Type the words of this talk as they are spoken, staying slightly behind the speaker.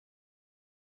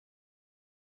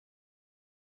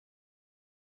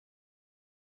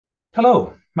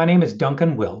Hello, my name is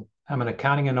Duncan Will. I'm an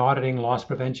accounting and auditing loss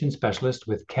prevention specialist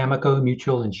with Camico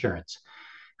Mutual Insurance.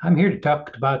 I'm here to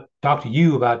talk to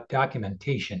you about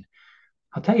documentation.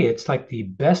 I'll tell you, it's like the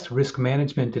best risk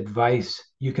management advice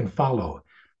you can follow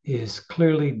is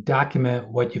clearly document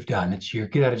what you've done. It's your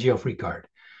get out of jail free card.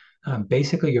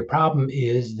 Basically, your problem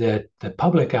is that the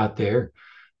public out there,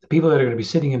 the people that are going to be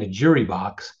sitting in a jury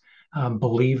box,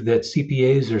 believe that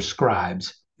CPAs are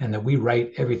scribes and that we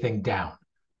write everything down.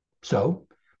 So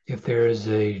if there is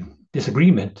a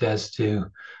disagreement as to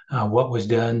what was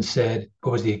done, said,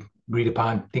 what was the agreed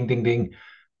upon, ding, ding, ding,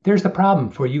 there's the problem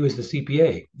for you as the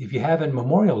CPA. If you haven't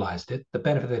memorialized it, the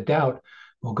benefit of the doubt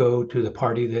will go to the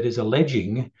party that is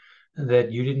alleging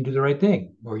that you didn't do the right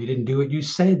thing or you didn't do what you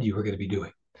said you were going to be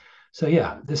doing. So,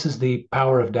 yeah, this is the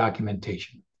power of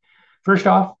documentation. First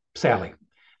off, Sally.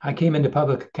 I came into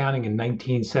public accounting in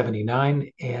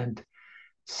 1979, and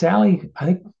Sally, I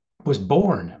think, was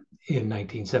born in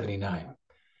 1979.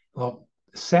 Well,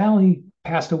 Sally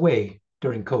passed away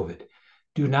during COVID.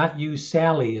 Do not use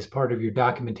Sally as part of your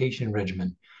documentation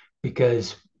regimen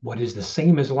because what is the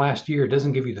same as last year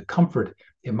doesn't give you the comfort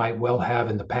it might well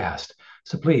have in the past.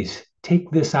 So please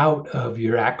take this out of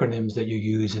your acronyms that you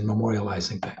use in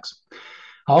memorializing things.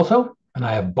 Also, and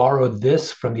I have borrowed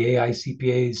this from the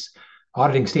AICPA's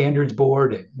Auditing Standards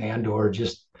Board and or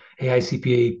just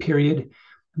AICPA period,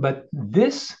 but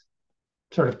this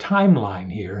sort of timeline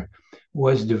here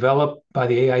was developed by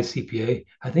the AICPA,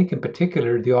 I think in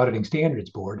particular the Auditing Standards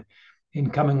Board, in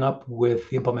coming up with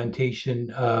the implementation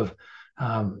of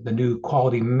the new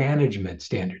quality management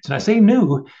standards. And I say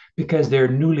new because they're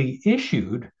newly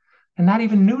issued and not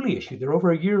even newly issued. They're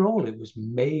over a year old. It was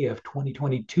May of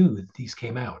 2022 that these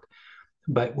came out.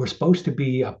 But we're supposed to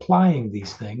be applying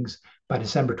these things by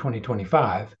December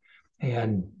 2025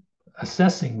 and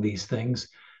assessing these things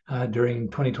during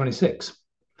 2026.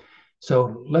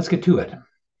 So let's get to it.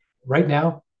 Right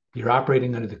now, you're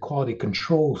operating under the quality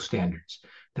control standards.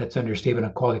 That's under Statement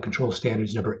of Quality Control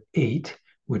Standards number 8,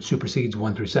 which supersedes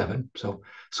 1 through 7. So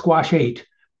squash 8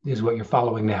 is what you're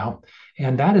following now.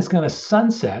 And that is going to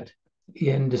sunset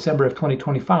in December of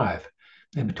 2025.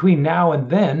 And between now and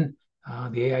then,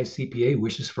 the AICPA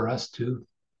wishes for us to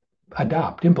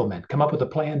implement, come up with a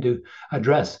plan to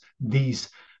address these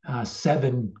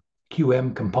 7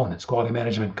 QM components, quality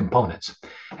management components.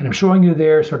 And I'm showing you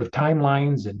there sort of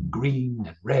timelines in green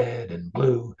and red and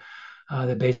blue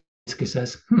that basically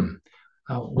says,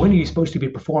 when are you supposed to be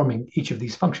performing each of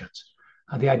these functions?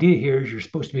 The idea here is you're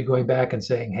supposed to be going back and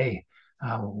saying, hey,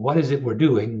 what is it we're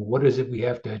doing? What is it we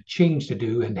have to change to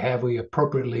do? And have we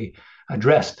appropriately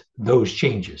addressed those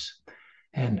changes?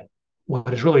 And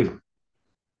what is really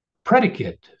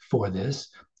predicate for this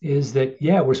is that,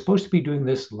 yeah, we're supposed to be doing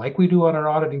this like we do on our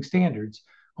auditing standards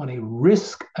on a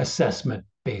risk assessment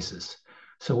basis.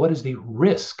 So, what is the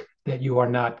risk that you are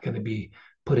not going to be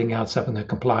putting out something that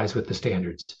complies with the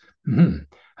standards?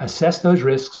 Assess those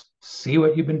risks, see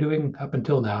what you've been doing up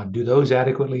until now, do those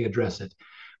adequately address it?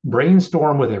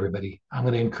 Brainstorm with everybody. I'm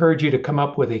going to encourage you to come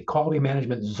up with a quality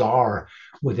management czar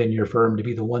within your firm to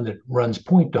be the one that runs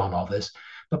point on all this.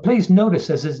 But please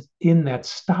notice, as is in that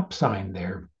stop sign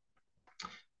there,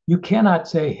 you cannot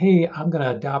say, hey, I'm going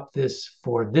to adopt this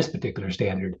for this particular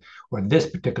standard or this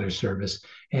particular service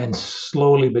and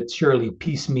slowly but surely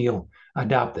piecemeal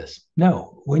adopt this.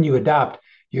 No, when you adopt,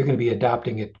 you're going to be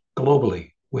adopting it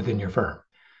globally within your firm.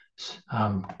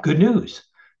 Good news.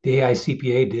 The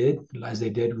AICPA did, as they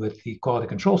did with the quality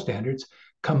control standards,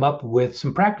 come up with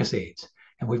some practice aids.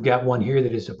 And we've got one here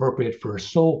that is appropriate for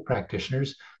sole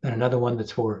practitioners, and another one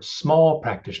that's for small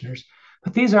practitioners.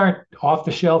 But these aren't off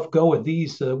the shelf, go with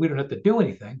these so that we don't have to do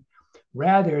anything.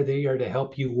 Rather, they are to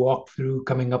help you walk through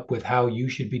coming up with how you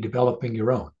should be developing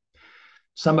your own.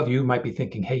 Some of you might be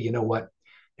thinking, hey, you know what?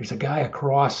 There's a guy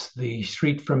across the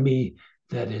street from me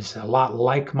that is a lot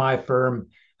like my firm.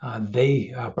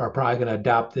 They are probably going to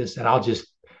adopt this and I'll just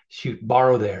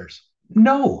borrow theirs.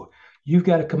 No, you've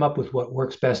got to come up with what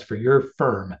works best for your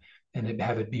firm and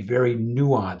have it be very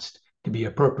nuanced to be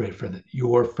appropriate for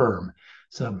your firm.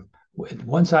 So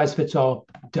one size fits all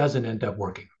doesn't end up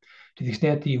working. To the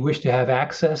extent that you wish to have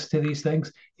access to these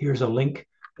things, here's a link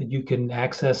that you can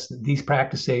access these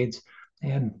practice aids.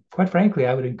 And quite frankly,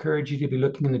 I would encourage you to be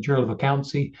looking in the Journal of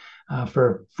Accountancy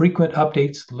for frequent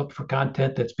updates. Look for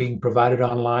content that's being provided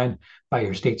online by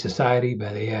your state society,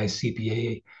 by the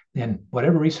AICPA, and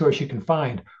whatever resource you can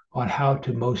find on how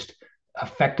to most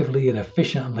effectively and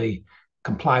efficiently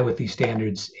comply with these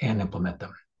standards and implement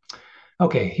them.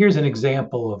 Okay, here's an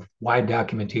example of why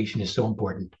documentation is so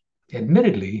important.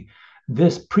 Admittedly,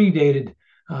 this predated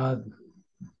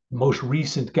most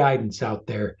recent guidance out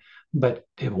there but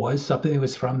it was something that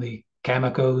was from the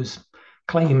Camico's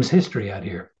claims history out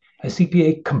here. A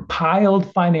CPA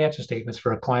compiled financial statements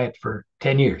for a client for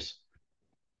 10 years.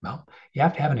 Well, you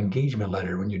have to have an engagement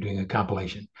letter when you're doing a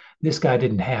compilation. This guy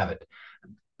didn't have it.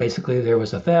 Basically, there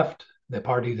was a theft. The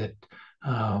party that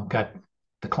got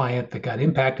the client that got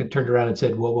impacted turned around and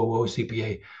said, whoa, whoa, whoa,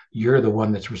 CPA, you're the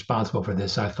one that's responsible for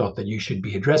this. I thought that you should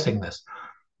be addressing this.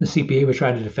 The CPA was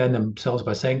trying to defend themselves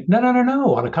by saying, no, no, no,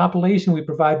 no. On a compilation, we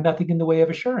provide nothing in the way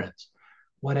of assurance.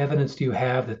 What evidence do you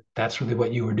have that that's really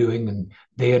what you were doing and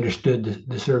they understood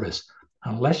the service?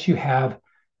 Unless you have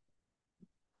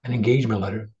an engagement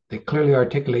letter that clearly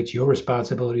articulates your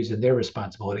responsibilities and their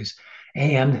responsibilities,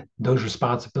 and those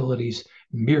responsibilities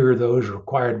mirror those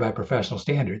required by professional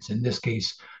standards. In this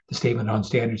case, the statement on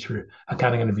standards for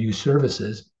accounting and review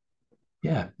services.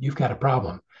 Yeah, you've got a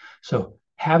problem. So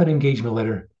have an engagement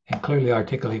letter and clearly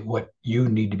articulate what you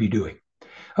need to be doing.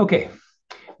 Okay,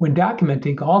 when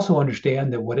documenting, also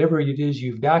understand that whatever it is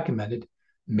you've documented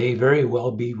may very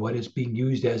well be what is being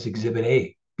used as Exhibit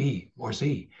A, B, or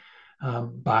C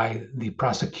by the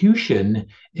prosecution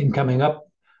in coming up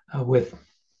with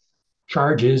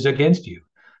charges against you.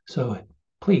 So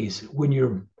please, when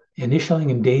you're initialing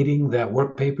and dating that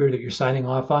work paper that you're signing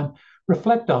off on,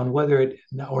 reflect on whether it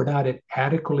or not it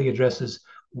adequately addresses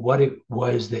what it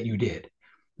was that you did.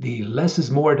 The less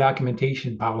is more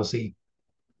documentation policy,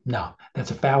 no,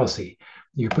 that's a fallacy.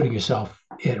 You're putting yourself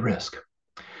at risk.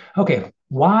 Okay,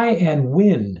 why and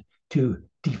when to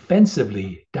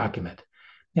defensively document.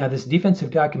 Now, this defensive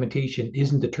documentation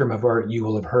isn't the term of art you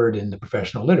will have heard in the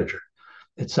professional literature.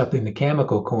 It's something that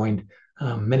Camico coined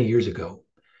many years ago.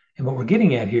 And what we're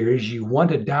getting at here is you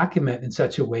want to document in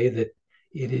such a way that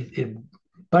it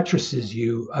buttresses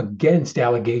you against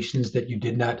allegations that you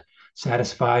did not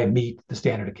satisfy, meet the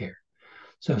standard of care.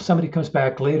 So if somebody comes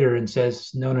back later and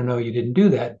says, no, no, no, you didn't do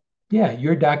that, yeah,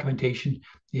 your documentation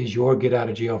is your get out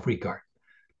of jail free card.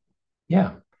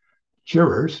 Yeah,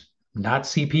 jurors, not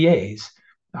CPAs,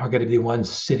 are going to be the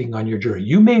ones sitting on your jury.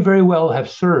 You may very well have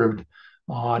served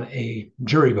on a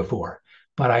jury before,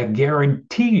 but I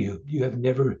guarantee you have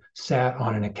never sat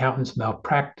on an accountant's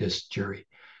malpractice jury.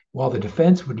 While the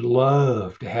defense would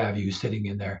love to have you sitting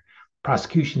in there,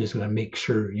 prosecution is going to make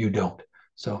sure you don't.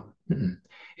 So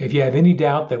if you have any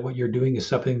doubt that what you're doing is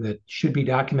something that should be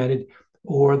documented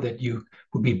or that you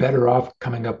would be better off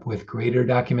coming up with greater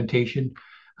documentation,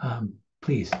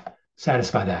 please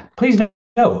satisfy that. Please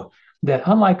know that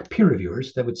unlike peer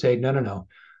reviewers that would say, no, no, no,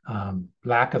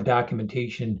 lack of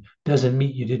documentation doesn't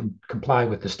mean you didn't comply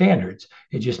with the standards.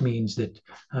 It just means that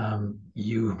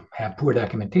you have poor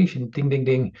documentation, ding, ding,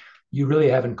 ding. You really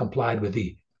haven't complied with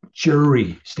the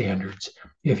jury standards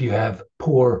if you have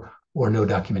poor or no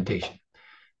documentation.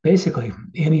 Basically,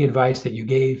 any advice that you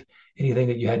gave, anything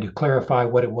that you had to clarify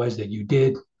what it was that you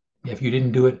did, if you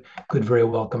didn't do it, could very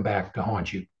well come back to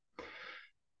haunt you.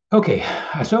 Okay,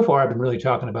 so far I've been really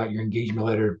talking about your engagement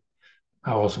letter.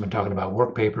 I've also been talking about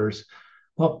work papers.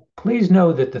 Well, please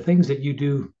know that the things that you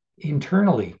do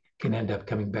internally can end up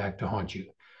coming back to haunt you.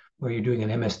 Where you're doing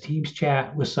an MS Teams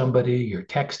chat with somebody, you're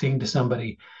texting to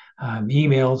somebody,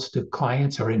 emails to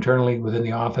clients or internally within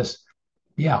the office.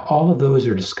 Yeah, all of those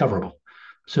are discoverable.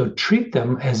 So treat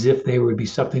them as if they would be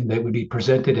something that would be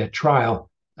presented at trial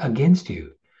against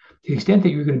you. To the extent that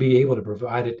you're going to be able to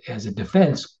provide it as a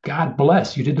defense, God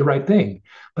bless, you did the right thing.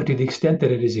 But to the extent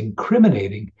that it is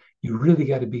incriminating, you really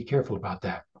got to be careful about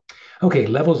that. Okay,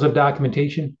 levels of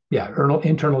documentation. Yeah,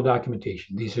 internal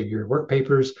documentation. These are your work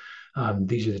papers.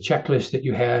 These are the checklists that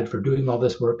you had for doing all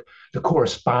this work, the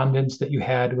correspondence that you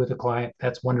had with a client.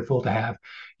 That's wonderful to have.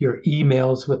 Your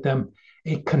emails with them,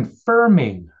 a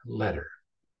confirming letter.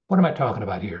 What am I talking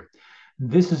about here?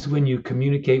 This is when you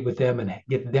communicate with them and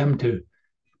get them to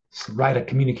write a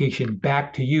communication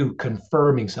back to you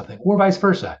confirming something, or vice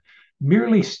versa.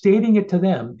 Merely stating it to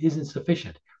them isn't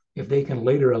sufficient if they can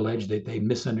later allege that they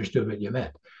misunderstood what you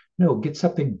meant. No, get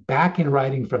something back in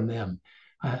writing from them.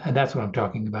 And that's what I'm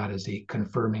talking about as a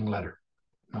confirming letter.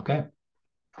 Okay?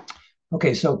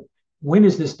 Okay, so when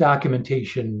is this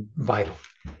documentation vital?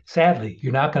 Sadly,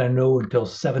 you're not going to know until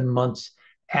 7 months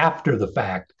after the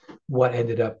fact what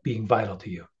ended up being vital to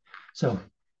you. So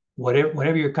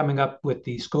whenever you're coming up with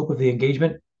the scope of the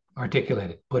engagement,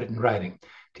 articulate it, put it in writing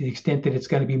to the extent that it's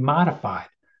going to be modified.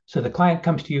 So the client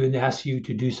comes to you and asks you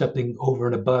to do something over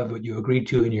and above what you agreed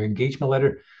to in your engagement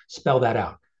letter, spell that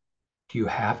out. Do you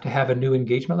have to have a new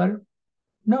engagement letter?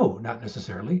 No, not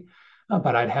necessarily.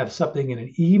 But I'd have something in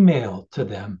an email to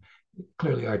them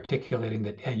clearly articulating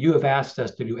that hey, you have asked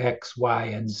us to do X, Y,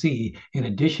 and Z in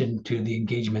addition to the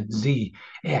engagement Z,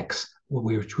 X,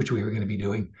 which we were going to be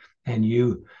doing. and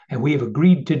we have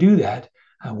agreed to do that.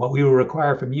 What we will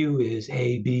require from you is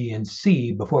A, B, and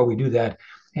C before we do that.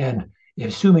 And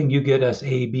assuming you get us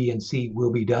A, B, and C,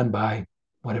 will be done by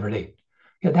whatever date.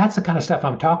 Yeah, that's the kind of stuff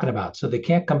I'm talking about. So they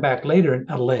can't come back later and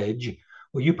allege,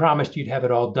 well, you promised you'd have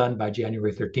it all done by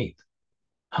January 13th.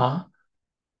 Huh?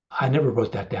 I never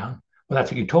wrote that down. Well,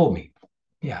 that's what you told me.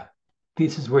 Yeah,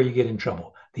 this is where you get in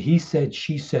trouble. The he said,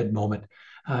 she said moment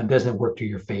doesn't work to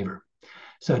your favor.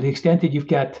 So to the extent that you've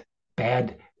got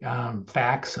bad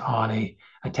facts on a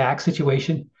tax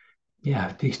situation, yeah,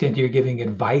 to the extent you're giving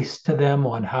advice to them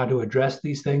on how to address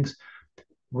these things,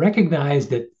 recognize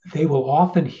that they will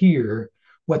often hear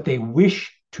what they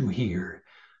wish to hear.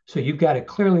 So you've got to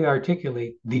clearly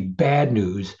articulate the bad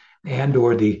news and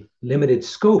or the limited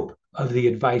scope of the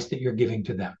advice that you're giving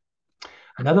to them.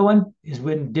 Another one is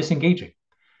when disengaging.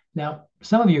 Now,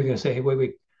 some of you are going to say, hey,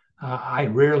 wait, I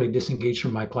rarely disengage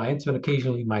from my clients, and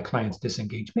occasionally my clients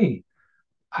disengage me.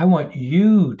 I want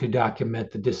you to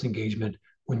document the disengagement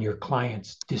when your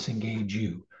clients disengage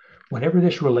you. Whenever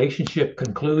this relationship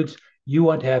concludes, you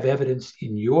want to have evidence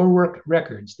in your work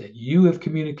records that you have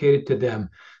communicated to them,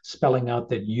 spelling out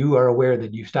that you are aware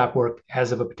that you stop work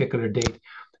as of a particular date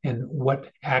and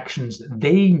what actions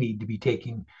they need to be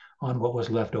taking on what was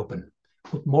left open.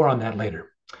 More on that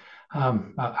later.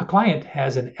 A client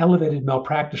has an elevated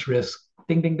malpractice risk,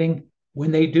 ding, ding, ding.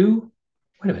 When they do,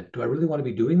 wait a minute, do I really want to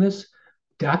be doing this?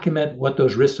 Document what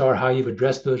those risks are, how you've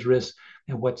addressed those risks,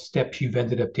 and what steps you've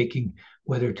ended up taking,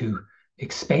 whether to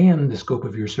expand the scope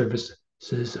of your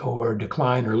services or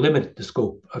decline or limit the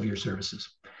scope of your services.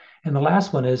 And the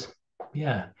last one is,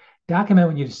 yeah, document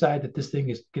when you decide that this thing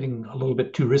is getting a little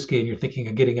bit too risky and you're thinking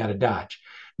of getting out of Dodge.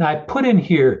 Now, I put in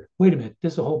here, wait a minute,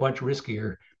 this is a whole bunch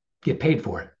riskier, get paid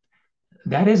for it.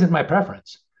 That isn't my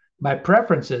preference. My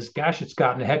preference is, gosh, it's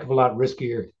gotten a heck of a lot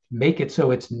riskier. Make it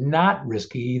so it's not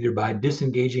risky either by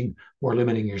disengaging or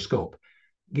limiting your scope.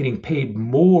 Getting paid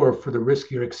more for the risk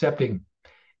you're accepting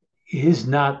is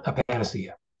not a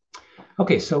panacea.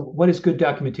 Okay, so what is good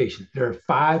documentation? There are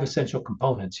 5 essential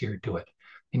components here to it.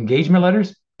 Engagement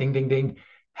letters, ding, ding, ding,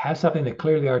 have something that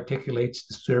clearly articulates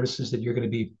the services that you're going to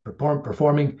be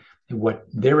performing and what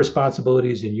their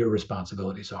responsibilities and your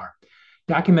responsibilities are.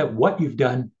 Document what you've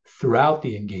done throughout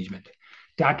the engagement.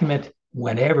 Document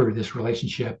whenever this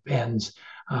relationship ends,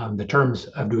 the terms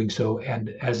of doing so, and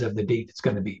as of the date it's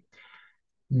going to be.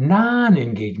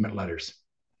 Non-engagement letters.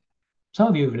 Some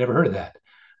of you have never heard of that.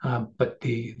 But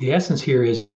the essence here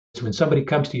is when somebody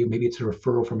comes to you, maybe it's a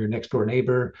referral from your next door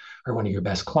neighbor or one of your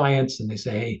best clients, and they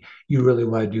say, hey, you really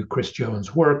want to do Chris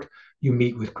Jones' work. You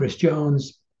meet with Chris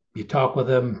Jones, you talk with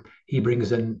him, he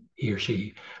or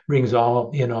she brings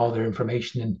all their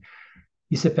information, and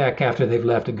you sit back after they've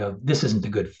left and go, this isn't a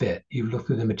good fit. You look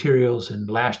through the materials, and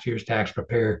last year's tax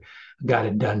preparer got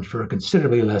it done for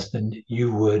considerably less than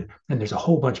you would, and there's a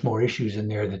whole bunch more issues in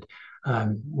there that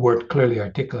weren't clearly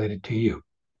articulated to you.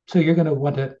 So you're going to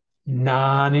want to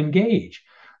non-engage.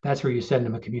 That's where you send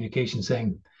them a communication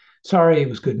saying, sorry, it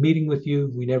was good meeting with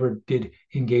you. We never did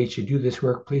engage to do this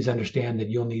work. Please understand that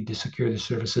you'll need to secure the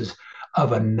services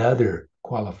of another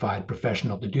qualified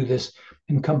professional to do this,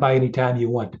 and come by anytime you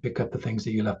want to pick up the things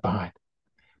that you left behind.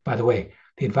 By the way,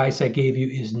 the advice I gave you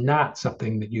is not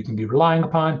something that you can be relying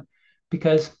upon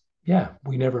because, yeah,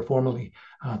 we never formally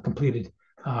completed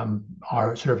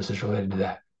our services related to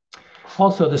that.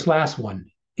 Also, this last one,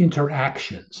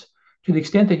 interactions. To the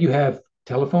extent that you have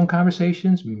telephone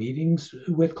conversations, meetings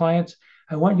with clients,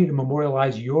 I want you to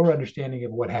memorialize your understanding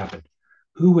of what happened.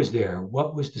 Who was there?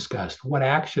 What was discussed? What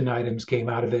action items came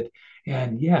out of it?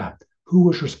 And yeah, who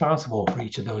was responsible for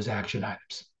each of those action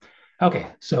items? Okay,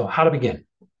 so how to begin?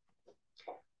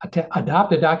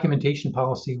 Adopt a documentation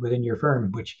policy within your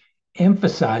firm which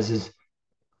emphasizes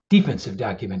defensive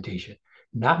documentation,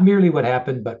 not merely what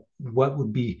happened, but what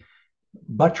would be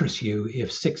buttress you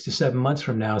if 6 to 7 months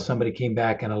from now somebody came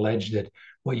back and alleged that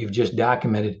what you've just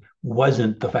documented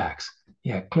wasn't the facts.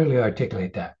 Yeah, clearly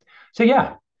articulate that. So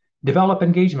yeah, develop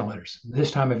engagement letters.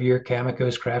 This time of year, Camico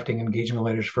is crafting engagement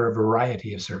letters for a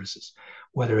variety of services,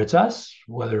 whether it's us,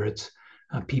 whether it's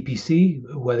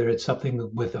PPC, whether it's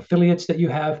something with affiliates that you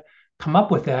have. Come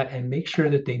up with that and make sure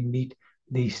that they meet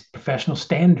these professional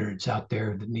standards out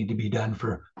there that need to be done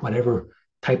for whatever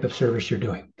type of service you're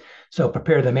doing. So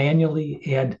prepare them annually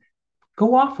and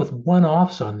go off with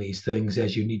one-offs on these things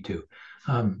as you need to.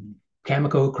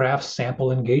 Camico crafts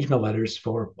sample engagement letters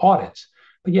for audits.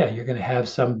 But yeah, you're going to have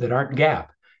some that aren't GAAP.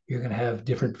 You're going to have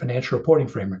different financial reporting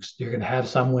frameworks. You're going to have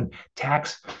some when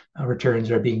tax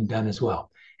returns are being done as well.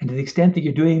 And to the extent that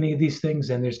you're doing any of these things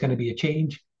and there's going to be a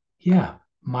change, yeah,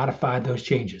 modify those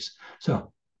changes.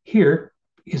 So here,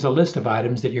 is a list of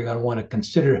items that you're going to want to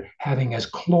consider having as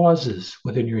clauses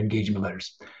within your engagement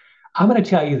letters. I'm going to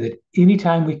tell you that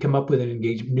anytime we come up with an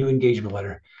new engagement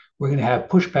letter, we're going to have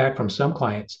pushback from some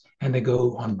clients, and they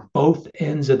go on both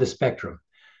ends of the spectrum.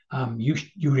 You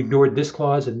ignored this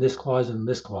clause and this clause and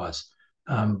this clause.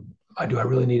 Do I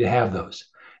really need to have those?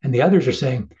 And the others are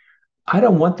saying, I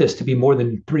don't want this to be more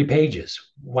than 3 pages.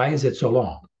 Why is it so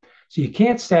long? So you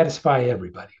can't satisfy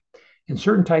everybody. In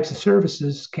certain types of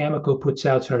services, Camico puts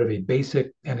out sort of a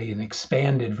basic and an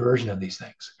expanded version of these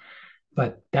things.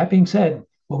 But that being said,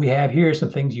 what we have here are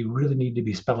some things you really need to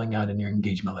be spelling out in your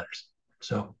engagement letters.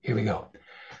 So here we go.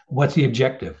 What's the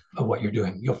objective of what you're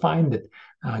doing? You'll find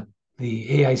that the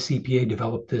AICPA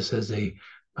developed this as a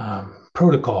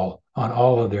protocol on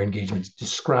all of their engagements.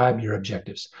 Describe your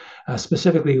objectives.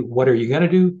 Specifically, what are you going to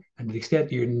do? And to the extent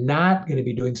that you're not going to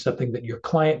be doing something that your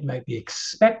client might be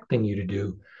expecting you to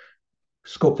do,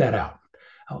 scope that out.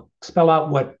 I'll spell out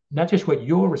what, not just what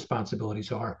your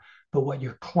responsibilities are, but what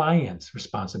your client's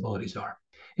responsibilities are,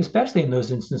 especially in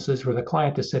those instances where the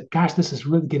client has said, gosh, this is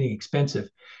really getting expensive.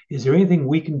 Is there anything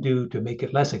we can do to make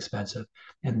it less expensive?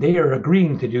 And they are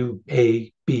agreeing to do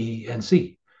A, B, and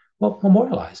C. Well,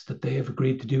 memorialize that they have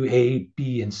agreed to do A,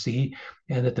 B, and C,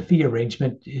 and that the fee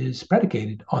arrangement is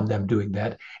predicated on them doing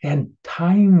that and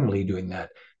timely doing that.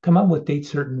 Come up with dates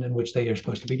certain in which they are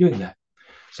supposed to be doing that.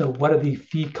 So what are the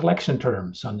fee collection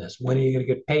terms on this? When are you going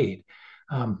to get paid?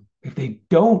 If they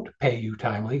don't pay you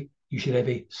timely, you should have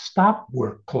a stop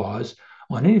work clause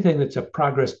on anything that's a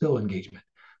progress bill engagement.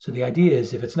 So the idea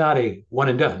is if it's not a one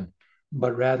and done,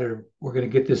 but rather we're going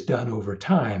to get this done over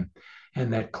time,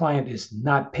 and that client is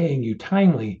not paying you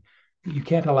timely, you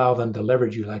can't allow them to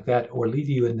leverage you like that or leave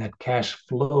you in that cash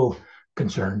flow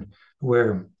concern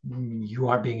where you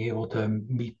aren't being able to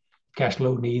meet cash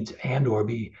flow needs and or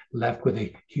be left with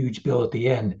a huge bill at the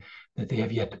end that they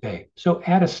have yet to pay. So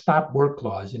add a stop work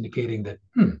clause indicating that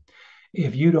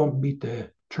if you don't meet the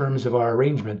terms of our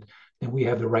arrangement, then we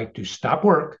have the right to stop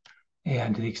work.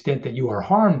 And to the extent that you are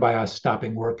harmed by us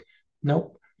stopping work,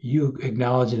 nope, you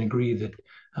acknowledge and agree that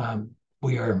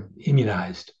we are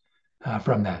immunized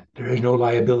from that. There is no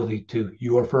liability to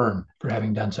your firm for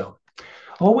having done so.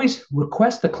 Always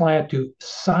request the client to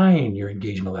sign your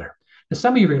engagement letter. Now,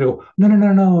 some of you are going to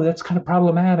go, no, that's kind of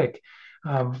problematic.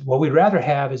 What we'd rather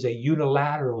have is a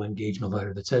unilateral engagement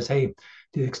letter that says, hey,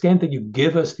 to the extent that you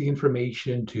give us the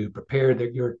information to prepare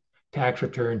your tax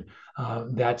return,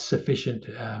 that's sufficient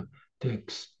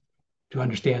to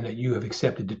understand that you have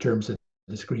accepted the terms of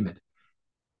this agreement.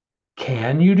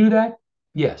 Can you do that?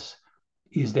 Yes.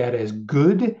 Is that as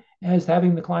good as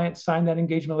having the client sign that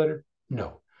engagement letter?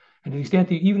 No. And to the extent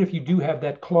that even if you do have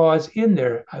that clause in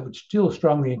there, I would still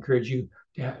strongly encourage you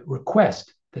to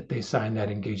request that they sign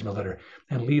that engagement letter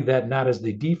and leave that not as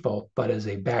the default, but as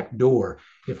a back door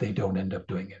if they don't end up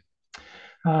doing it.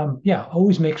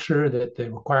 Always make sure that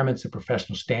the requirements of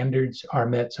professional standards are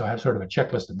met. So have sort of a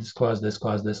checklist of this clause, this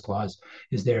clause, this clause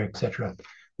is there, etc.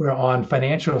 Where on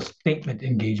financial statement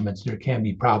engagements, there can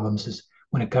be problems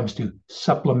when it comes to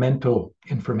supplemental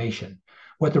information.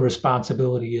 What the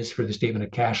responsibility is for the statement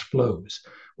of cash flows.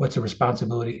 What's the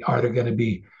responsibility? Are there going to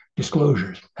be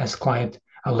disclosures? Has client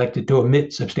elected to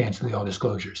omit substantially all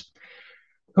disclosures?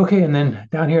 Okay, and then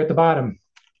down here at the bottom,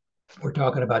 we're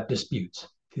talking about disputes.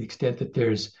 To the extent that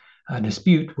there's a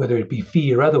dispute, whether it be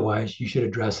fee or otherwise, you should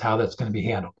address how that's going to be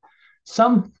handled.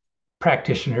 Some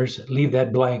practitioners leave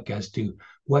that blank as to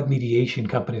what mediation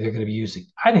company they're going to be using.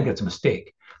 I think that's a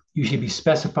mistake. You should be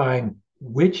specifying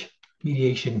which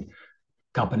mediation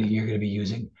company you're going to be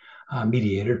using,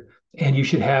 mediator, and you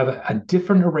should have a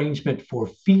different arrangement for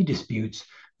fee disputes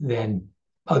than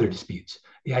other disputes.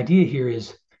 The idea here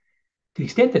is to the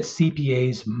extent that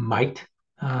CPAs might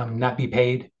not be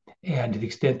paid, and to the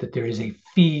extent that there is a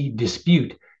fee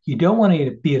dispute, you don't want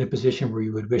to be in a position where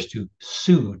you would wish to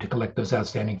sue to collect those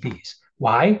outstanding fees.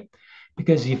 Why?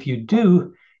 Because if you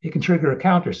do, it can trigger a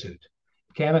countersuit.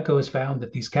 Camico has found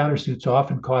that these countersuits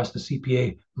often cost the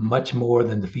CPA much more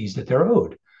than the fees that they're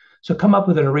owed. So come up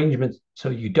with an arrangement so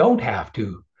you don't have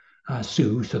to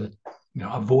sue, so that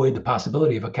avoid the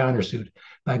possibility of a countersuit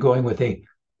by going with a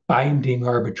binding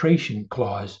arbitration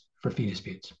clause for fee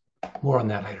disputes. More on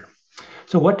that later.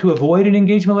 So what to avoid in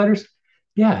engagement letters?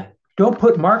 Don't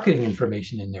put marketing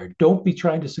information in there. Don't be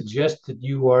trying to suggest that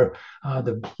you are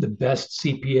the best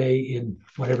CPA in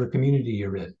whatever community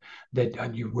you're in,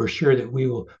 that we're sure that we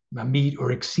will meet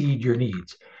or exceed your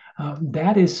needs.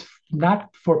 That is not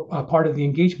for a part of the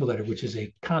engagement letter, which is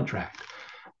a contract.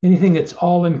 Anything that's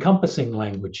all-encompassing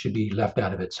language should be left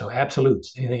out of it. So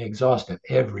absolutes, anything exhaustive,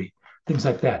 every, things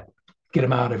like that, get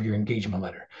them out of your engagement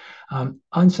letter.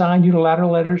 Unsigned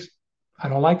unilateral letters, I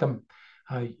don't like them.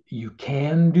 You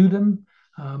can do them,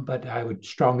 but I would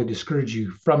strongly discourage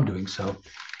you from doing so.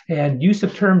 And use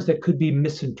of terms that could be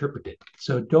misinterpreted.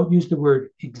 So don't use the word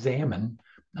examine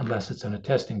unless it's on a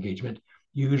test engagement.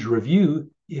 Use review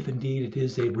if indeed it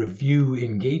is a review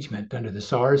engagement under the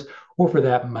SARS, or for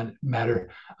that matter,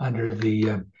 under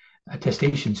the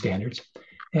attestation standards.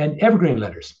 And evergreen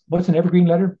letters. What's an evergreen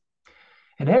letter?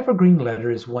 An evergreen letter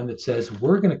is one that says,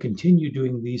 we're going to continue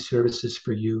doing these services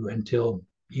for you until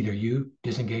either you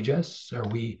disengage us or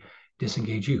we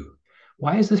disengage you.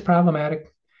 Why is this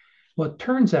problematic? Well, it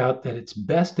turns out that it's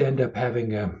best to end up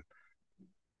having a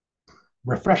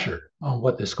refresher on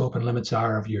what the scope and limits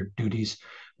are of your duties,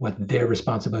 what their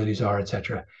responsibilities are, et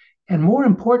cetera. And more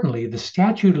importantly, the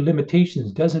statute of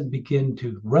limitations doesn't begin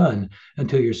to run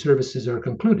until your services are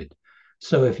concluded.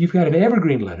 So if you've got an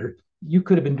evergreen letter, you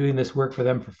could have been doing this work for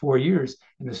them for 4 years,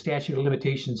 and the statute of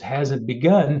limitations hasn't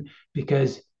begun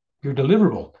because your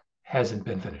deliverable hasn't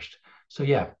been finished. So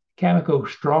yeah, Camico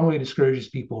strongly discourages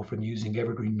people from using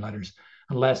evergreen letters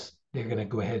unless they're going to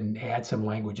go ahead and add some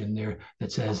language in there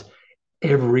that says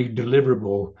every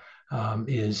deliverable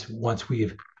is once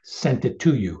we've sent it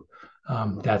to you.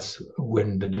 That's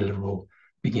when the deliverable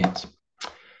begins.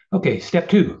 Okay, step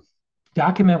 2,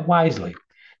 document wisely.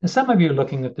 Now, some of you are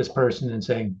looking at this person and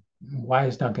saying, why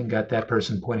has Duncan got that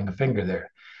person pointing a finger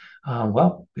there?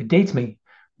 Well, it dates me,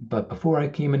 but before I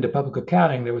came into public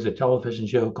accounting, there was a television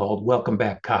show called Welcome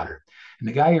Back, Kotter. And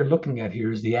the guy you're looking at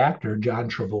here is the actor John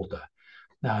Travolta.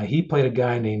 Now, he played a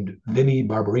guy named Vinnie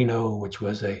Barbarino, which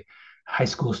was a high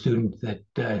school student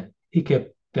that he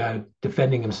kept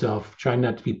defending himself, trying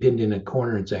not to be pinned in a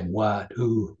corner and saying, what,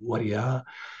 who, what, yeah,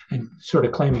 and sort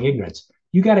of claiming ignorance.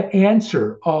 You got to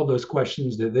answer all those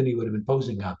questions that Vinnie would have been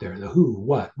posing out there: the who,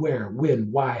 what, where, when,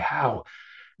 why, how.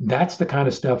 That's the kind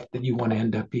of stuff that you want to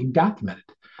end up being documented.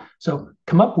 So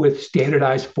come up with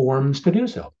standardized forms to do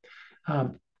so.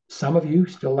 Some of you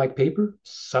still like paper.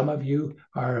 Some of you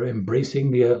are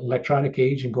embracing the electronic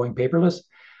age and going paperless.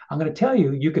 I'm going to tell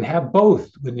you, you can have both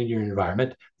within your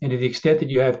environment. And to the extent that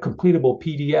you have completable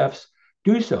PDFs,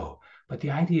 do so. But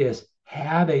the idea is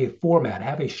have a format,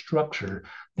 have a structure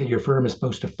that your firm is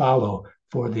supposed to follow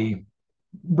for the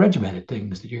regimented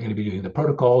things that you're going to be doing, the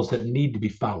protocols that need to be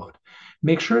followed.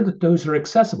 Make sure that those are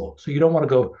accessible. So you don't want to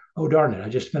go, oh, darn it, I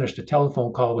just finished a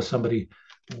telephone call with somebody.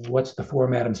 What's the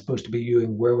format I'm supposed to be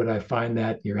using? Where would I find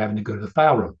that? You're having to go to the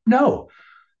file room. No,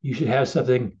 you should have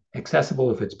something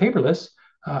accessible if it's paperless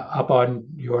up on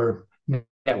your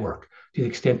network, to the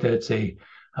extent that it's a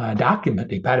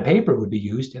document. A pad of paper would be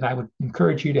used, and I would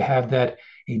encourage you to have that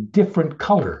a different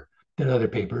color than other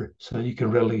paper so that you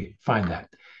can really find that.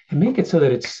 And make it so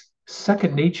that it's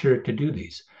second nature to do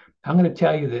these. I'm going to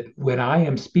tell you that when I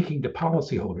am speaking to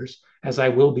policyholders, as I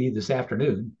will be this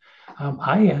afternoon,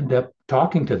 I end up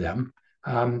talking to them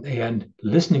and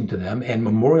listening to them and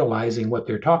memorializing what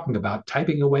they're talking about,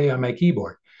 typing away on my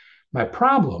keyboard. My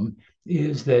problem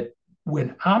is that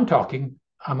when I'm talking,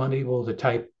 I'm unable to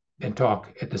type and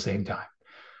talk at the same time.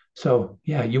 So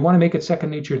yeah, you want to make it second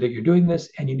nature that you're doing this,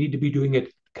 and you need to be doing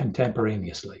it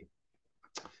contemporaneously.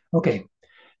 Okay,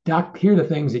 here are the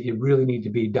things that you really need to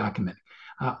be documenting.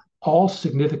 All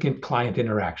significant client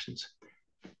interactions,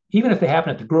 even if they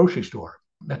happen at the grocery store,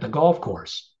 at the golf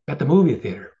course, at the movie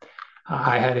theater.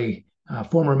 I had a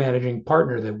former managing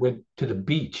partner that went to the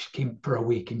beach, came for a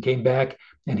week and came back,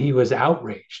 and he was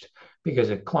outraged because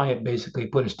a client basically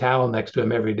put his towel next to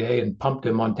him every day and pumped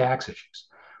him on tax issues.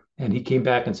 And he came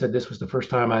back and said, this was the first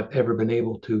time I've ever been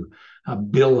able to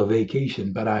bill a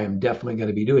vacation, but I am definitely going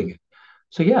to be doing it.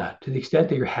 So yeah, to the extent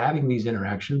that you're having these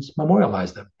interactions,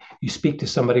 memorialize them. You speak to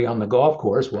somebody on the golf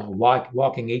course while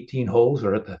walking 18 holes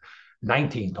or at the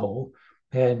 19th hole,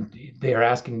 and they are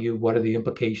asking you what are the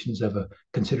implications of a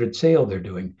considered sale they're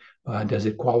doing. Does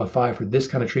it qualify for this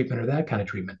kind of treatment or that kind of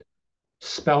treatment?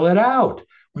 Spell it out.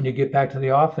 When you get back to the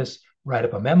office, write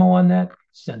up a memo on that,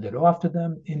 send it off to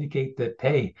them, indicate that,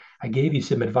 hey, I gave you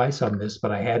some advice on this,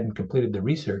 but I hadn't completed the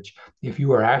research. If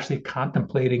you are actually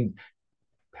contemplating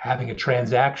having a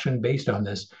transaction based on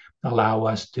this, allow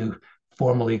us to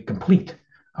formally complete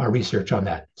our research on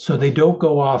that. So they don't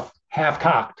go off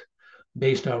half-cocked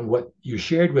based on what you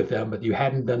shared with them, but you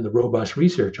hadn't done the robust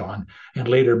research on, and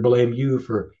later blame you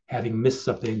for having missed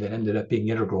something that ended up being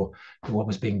integral to what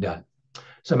was being done.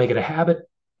 So make it a habit,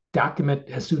 document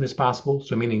as soon as possible,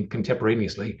 so meaning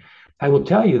contemporaneously. I will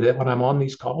tell you that when I'm on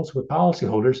these calls with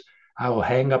policyholders, I will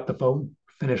hang up the phone,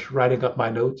 finish writing up my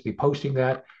notes, be posting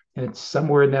that, and it's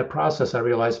somewhere in that process I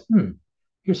realized,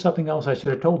 here's something else I should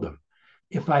have told them.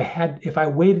 If I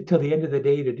waited till the end of the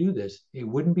day to do this, it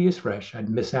wouldn't be as fresh. I'd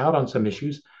miss out on some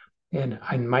issues. and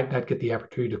I might not get the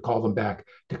opportunity to call them back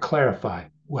to clarify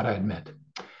what I had meant.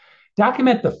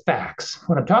 Document the facts.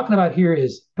 What I'm talking about here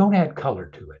is don't add color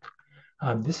to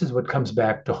it. This is what comes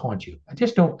back to haunt you. I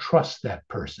just don't trust that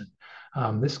person.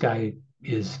 This guy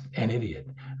is an idiot.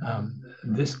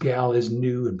 This gal is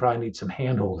new and probably needs some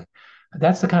handholding.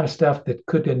 That's the kind of stuff that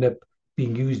could end up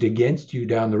being used against you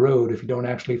down the road if you don't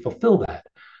actually fulfill that.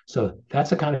 So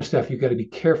that's the kind of stuff you got to be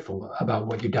careful about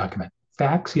what you document.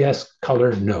 Facts, yes.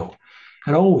 Color, no.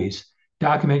 And always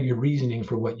document your reasoning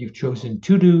for what you've chosen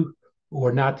to do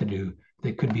or not to do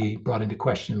that could be brought into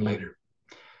question later.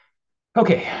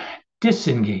 Okay,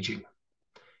 disengaging.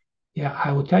 Yeah,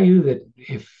 I will tell you that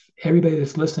if everybody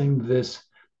that's listening to this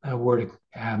were to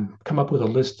come up with a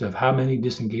list of how many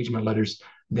disengagement letters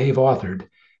they've authored,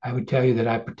 I would tell you that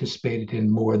I participated in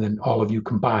more than all of you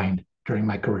combined during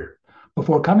my career.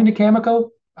 Before coming to Camico,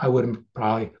 I would have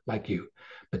probably like you.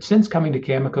 But since coming to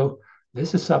Camico,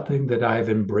 this is something that I've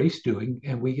embraced doing,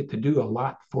 and we get to do a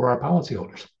lot for our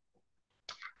policyholders.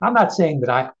 I'm not saying that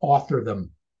I author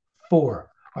them for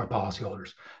our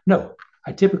policyholders. No,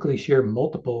 I typically share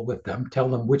multiple with them, tell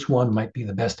them which one might be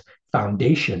the best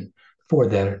foundation for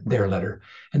their letter.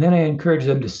 And then I encourage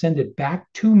them to send it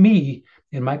back to me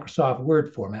in Microsoft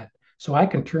Word format so I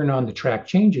can turn on the track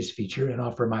changes feature and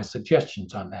offer my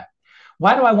suggestions on that.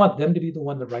 Why do I want them to be the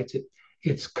one that writes it?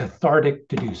 It's cathartic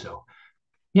to do so.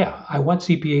 Yeah, I want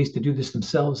CPAs to do this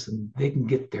themselves and they can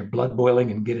get their blood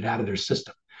boiling and get it out of their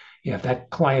system. Yeah, if that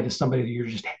client is somebody that you're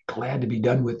just glad to be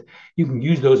done with, you can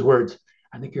use those words.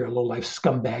 I think you're a low life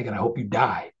scumbag and I hope you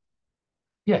die.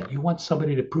 Yeah, you want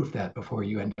somebody to proof that before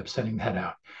you end up sending that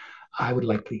out. I would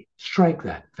likely strike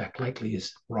that. In fact, likely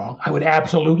is wrong. I would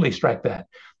absolutely strike that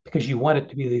because you want it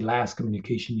to be the last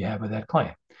communication you have with that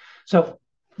client. So,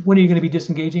 when are you going to be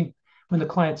disengaging? When the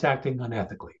client's acting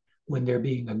unethically, when they're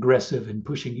being aggressive and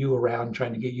pushing you around,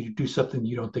 trying to get you to do something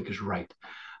you don't think is right.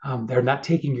 They're not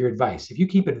taking your advice. If you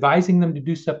keep advising them to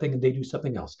do something and they do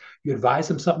something else, you advise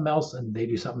them something else and they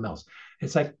do something else.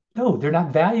 It's like, no, they're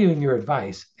not valuing your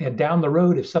advice. And down the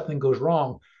road, if something goes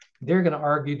wrong, they're going to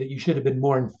argue that you should have been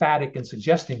more emphatic in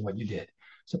suggesting what you did.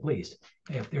 So please,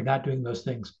 if they're not doing those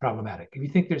things, problematic. If you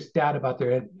think there's doubt about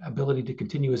their ability to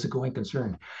continue as a going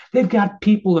concern, they've got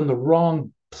people in the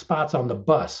wrong spots on the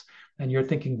bus. And you're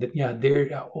thinking that, yeah,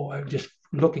 they're just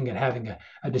looking at having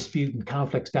a dispute and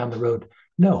conflicts down the road.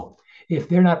 No, if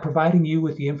they're not providing you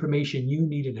with the information you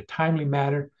need in a timely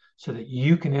manner so that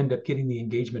you can end up getting the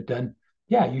engagement done,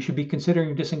 yeah, you should be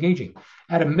considering disengaging.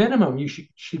 At a minimum, you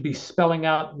should be spelling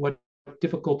out what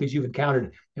difficulties you've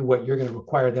encountered and what you're going to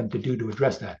require them to do to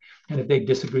address that. And if they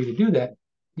disagree to do that,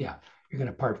 yeah, you're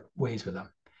going to part ways with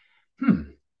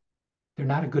them. They're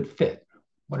not a good fit.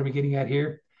 What are we getting at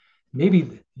here?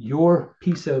 Maybe your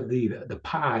piece of the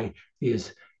pie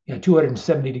is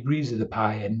 270 degrees of the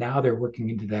pie, and now they're working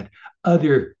into that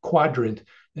other quadrant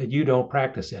that you don't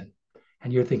practice in.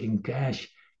 And you're thinking, gosh,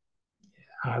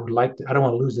 I don't want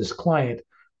to lose this client,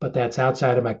 but that's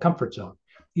outside of my comfort zone.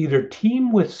 Either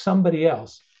team with somebody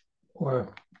else or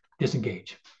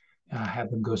disengage, have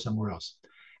them go somewhere else.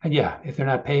 And yeah, if they're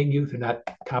not paying you, if they're not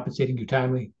compensating you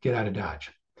timely, get out of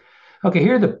Dodge. Okay,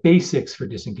 here are the basics for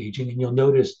disengaging, and you'll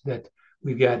notice that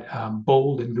we've got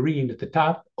bold and green at the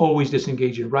top, always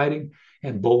disengage in writing,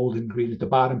 and bold and green at the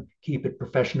bottom, keep it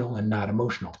professional and not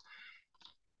emotional.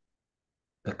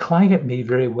 The client may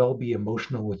very well be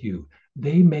emotional with you.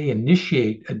 They may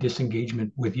initiate a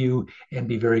disengagement with you and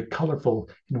be very colorful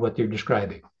in what they're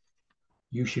describing.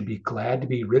 You should be glad to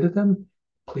be rid of them.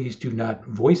 Please do not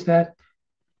voice that.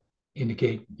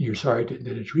 Indicate you're sorry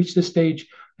that it's reached this stage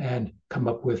and come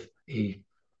up with a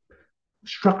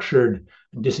structured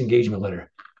disengagement letter.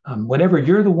 Whenever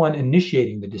you're the one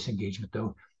initiating the disengagement,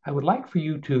 though, I would like for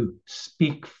you to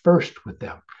speak first with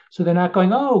them. So they're not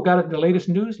going, oh, got the latest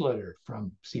newsletter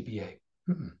from CPA.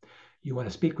 You want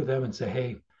to speak with them and say,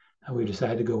 hey, we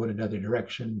decided to go in another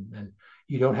direction. And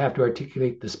you don't have to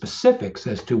articulate the specifics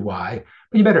as to why,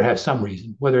 but you better have some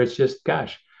reason, whether it's just,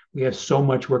 gosh, we have so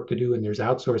much work to do and there's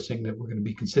outsourcing that we're going to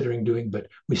be considering doing, but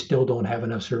we still don't have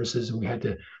enough services. And we had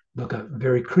to look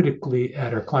very critically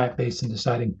at our client base and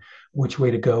deciding which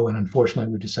way to go. And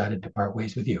unfortunately, we decided to part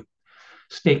ways with you.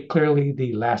 State clearly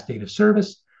the last date of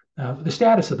service, the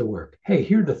status of the work. Hey,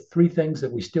 here are the 3 things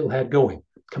that we still had going.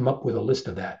 Come up with a list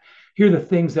of that. Here are the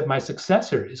things that my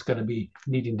successor is going to be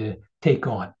needing to take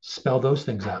on. Spell those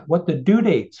things out. What the due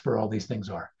dates for all these things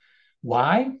are.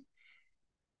 Why?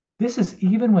 This is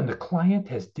even when the client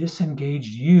has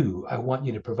disengaged you. I want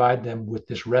you to provide them with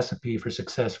this recipe for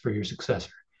success for your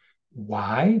successor.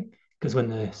 Why? Because when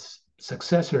the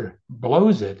successor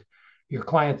blows it, your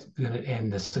client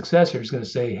and the successor is going to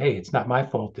say, hey, it's not my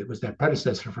fault. It was that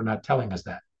predecessor for not telling us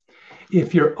that.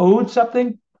 If you're owed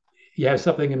something, you have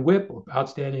something in WIP or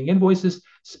outstanding invoices,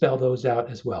 spell those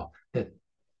out as well. That,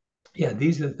 yeah,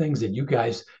 these are the things that you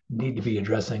guys need to be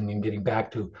addressing and getting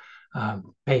back to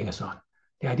paying us on.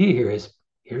 The idea here is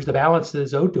here's the balance that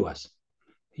is owed to us.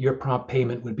 Your prompt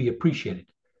payment would be appreciated.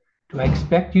 Do I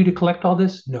expect you to collect all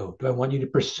this? No. Do I want you to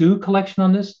pursue collection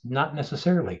on this? Not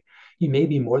necessarily. You may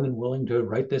be more than willing to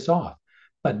write this off,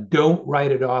 but don't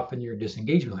write it off in your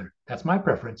disengagement letter. That's my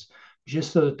preference,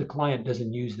 just so that the client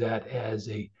doesn't use that as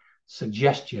a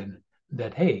suggestion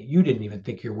that, hey, you didn't even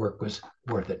think your work was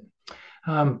worth it.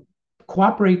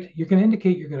 Cooperate. You're going to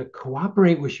indicate you're going to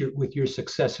cooperate with your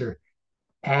successor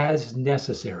as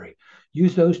necessary.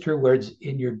 Use those two words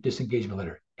in your disengagement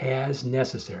letter, as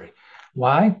necessary.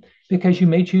 Why? Because you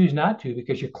may choose not to,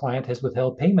 because your client has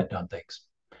withheld payment on things.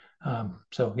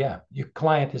 So yeah, your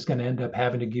client is going to end up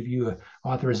having to give you an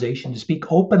authorization to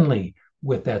speak openly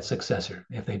with that successor.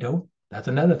 If they don't, that's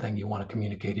another thing you want to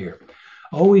communicate here.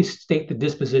 Always state the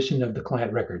disposition of the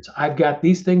client records. I've got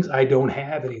these things. I don't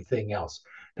have anything else.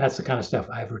 That's the kind of stuff.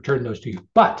 I've returned those to you.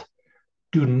 But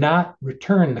do not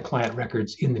return the client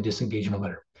records in the disengagement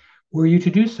letter. Were you to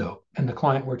do so, and the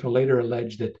client were to later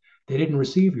allege that they didn't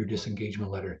receive your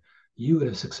disengagement letter, you would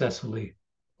have successfully,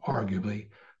 arguably,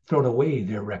 thrown away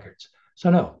their records. So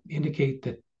no, indicate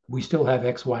that we still have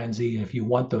X, Y, and Z, and if you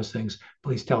want those things,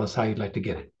 please tell us how you'd like to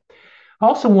get it. I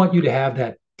also want you to have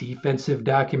that defensive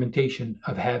documentation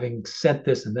of having sent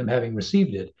this and them having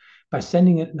received it by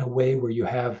sending it in a way where you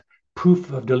have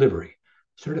proof of delivery.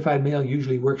 Certified mail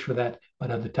usually works for that,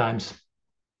 but other times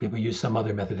people use some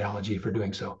other methodology for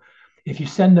doing so. If you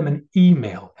send them an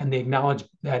email and they acknowledge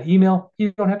that email,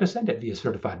 you don't have to send it via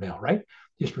certified mail, right?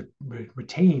 Just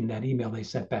retain that email they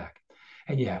sent back.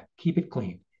 And yeah, keep it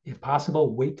clean. If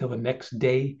possible, wait till the next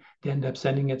day to end up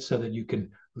sending it so that you can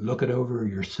look it over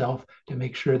yourself to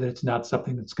make sure that it's not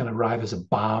something that's going to arrive as a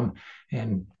bomb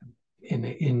and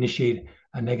initiate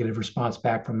a negative response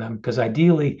back from them. Because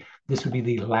ideally, this would be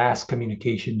the last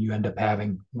communication you end up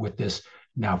having with this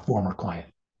now former client.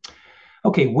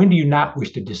 Okay, when do you not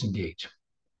wish to disengage?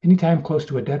 Anytime close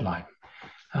to a deadline.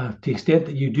 To the extent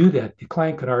that you do that, the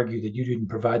client could argue that you didn't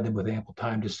provide them with ample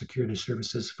time to secure the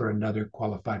services for another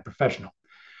qualified professional.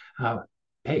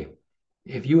 Hey,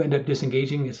 if you end up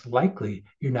disengaging, it's likely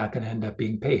you're not going to end up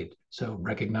being paid. So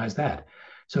recognize that.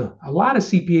 So a lot of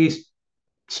CPAs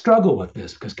struggle with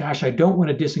this because, gosh, I don't want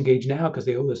to disengage now because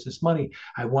they owe us this money.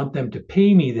 I want them to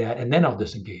pay me that and then I'll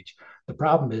disengage. The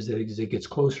problem is that as it gets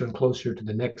closer and closer to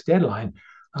the next deadline,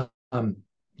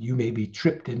 you may be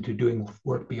tripped into doing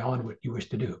work beyond what you wish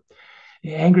to do.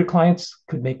 Angry clients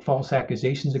could make false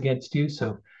accusations against you.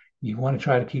 So you want to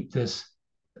try to keep this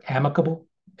amicable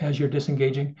as you're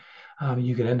disengaging.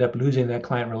 You could end up losing that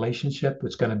client relationship.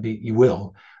 It's going to be, you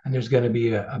will, and there's going to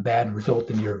be a bad result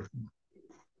in your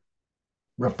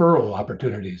referral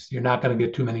opportunities. You're not going to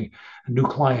get too many new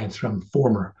clients from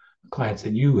former clients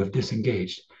that you have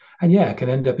disengaged. And yeah, it can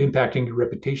end up impacting your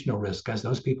reputational risk as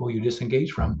those people you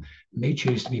disengage from may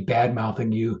choose to be bad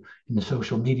mouthing you in the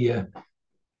social media,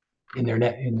 in their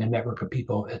network of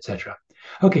people, etc.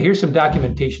 Okay, here's some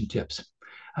documentation tips.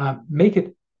 Make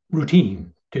it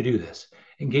routine to do this.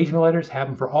 Engagement letters, have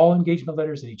them for all engagement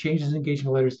letters, any changes in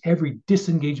engagement letters, every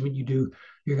disengagement you do,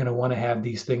 you're going to want to have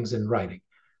these things in writing.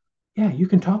 Yeah, you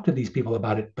can talk to these people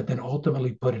about it, but then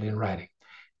ultimately put it in writing.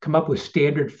 Come up with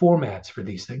standard formats for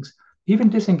these things,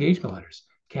 even disengagement letters.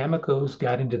 Camico's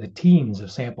got into the teens of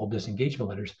sample disengagement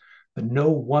letters, but no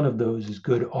one of those is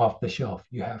good off the shelf.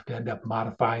 You have to end up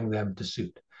modifying them to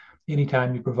suit.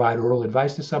 Anytime you provide oral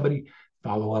advice to somebody,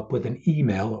 follow up with an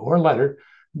email or a letter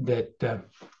that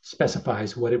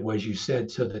specifies what it was you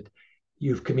said so that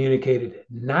you've communicated,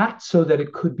 not so that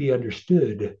it could be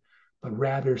understood, but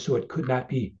rather so it could not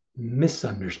be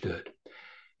misunderstood.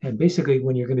 And basically,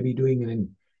 when you're going to be doing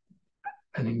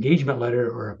an engagement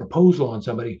letter or a proposal on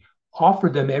somebody, offer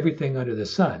them everything under the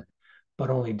sun, but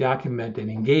only document and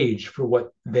engage for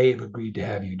what they've agreed to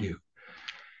have you do.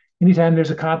 Anytime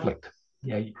there's a conflict,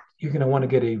 yeah, you're going to want to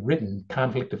get a written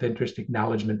conflict of interest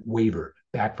acknowledgement waiver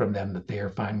back from them that they are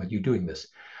fine with you doing this.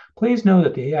 Please know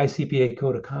that the AICPA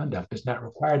Code of Conduct does not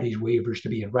require these waivers to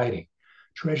be in writing.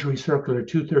 Treasury Circular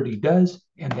 230 does,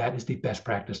 and that is the best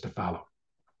practice to follow.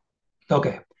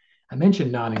 Okay, I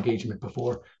mentioned non-engagement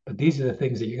before, but these are the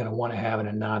things that you're going to want to have in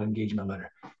a non-engagement letter.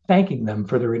 Thanking them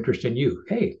for their interest in you.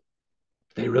 Hey,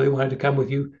 they really wanted to come with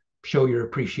you, show your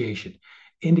appreciation.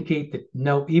 Indicate that,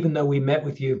 no, even though we met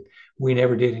with you, we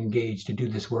never did engage to do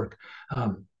this work.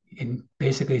 and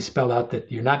basically spell out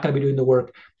that you're not going to be doing the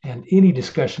work, and any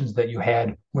discussions that you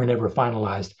had were never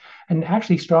finalized, and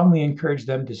actually strongly encourage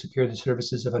them to secure the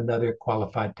services of another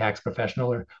qualified tax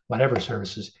professional or whatever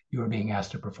services you are being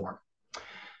asked to perform.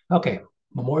 Okay,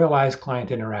 memorialize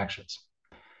client interactions.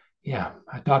 Yeah,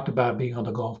 I talked about being on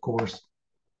the golf course,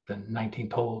 the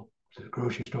 19th hole, to the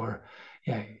grocery store.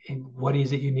 Yeah, and what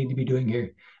is it you need to be doing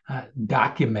here?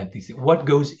 Document these things. What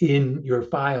goes in your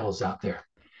files out there?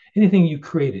 Anything you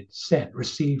created, sent,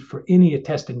 received for any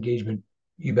attest engagement,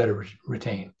 you better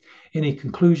retain. Any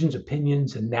conclusions,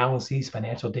 opinions, analyses,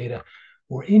 financial data,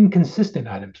 or inconsistent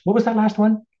items. What was that last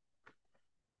one?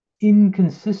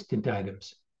 Inconsistent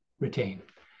items, retain.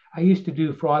 I used to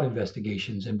do fraud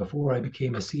investigations, and before I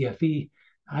became a CFE,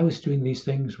 I was doing these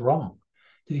things wrong.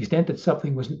 To the extent that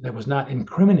something was not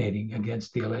incriminating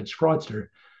against the alleged fraudster,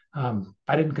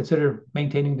 I didn't consider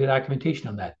maintaining the documentation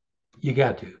on that. You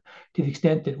got to. To the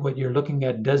extent that what you're looking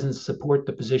at doesn't support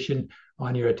the position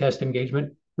on your attest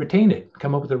engagement, retain it.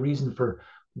 Come up with a reason for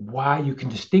why you can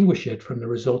distinguish it from the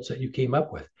results that you came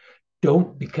up with.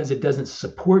 Don't, because it doesn't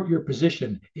support your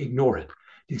position, ignore it. To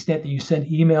the extent that you send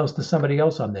emails to somebody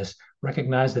else on this,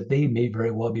 recognize that they may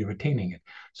very well be retaining it.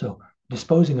 So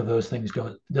disposing of those things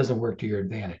doesn't work to your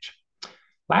advantage.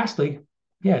 Lastly,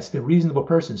 yeah, it's the reasonable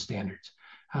person standards.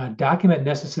 Document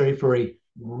necessary for a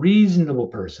reasonable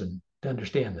person to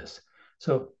understand this.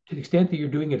 So to the extent that you're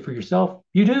doing it for yourself,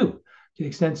 you do. To the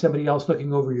extent somebody else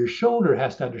looking over your shoulder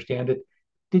has to understand it,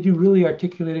 did you really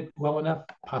articulate it well enough?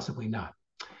 Possibly not.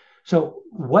 So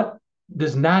what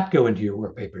does not go into your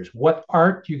work papers? What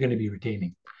aren't you going to be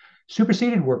retaining?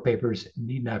 Superseded work papers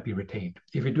need not be retained.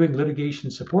 If you're doing litigation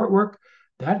support work,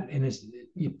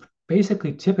 you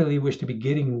basically typically wish to be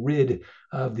getting rid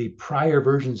of the prior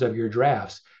versions of your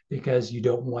drafts because you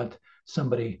don't want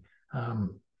somebody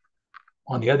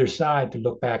on the other side to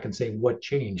look back and say, what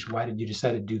changed? Why did you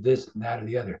decide to do this and that or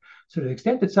the other? So to the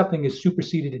extent that something is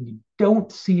superseded and you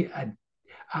don't see an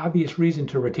obvious reason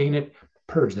to retain it,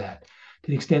 purge that. To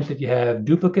the extent that you have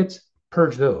duplicates,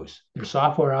 purge those. There's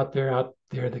software out there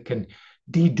that can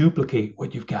deduplicate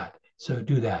what you've got. So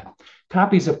do that.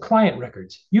 Copies of client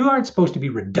records. You aren't supposed to be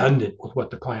redundant with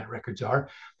what the client records are.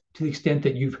 To the extent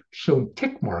that you've shown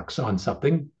tick marks on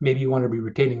something, maybe you want to be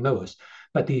retaining those.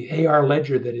 But the AR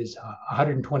ledger that is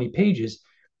 120 pages,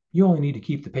 you only need to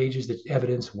keep the pages that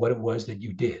evidence what it was that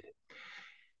you did.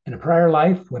 In a prior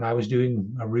life, when I was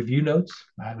doing review notes,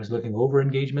 I was looking over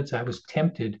engagements, I was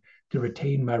tempted to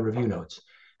retain my review notes.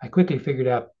 I quickly figured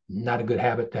out not a good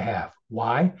habit to have.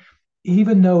 Why?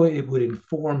 Even though it would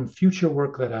inform future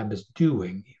work that I was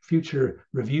doing, future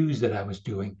reviews that I was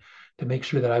doing, to make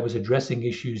sure that I was addressing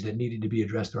issues that needed to be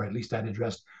addressed, or at least I'd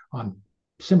addressed on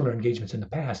similar engagements in the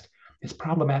past, it's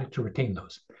problematic to retain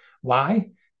those.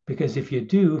 Why? Because if you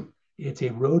do, it's a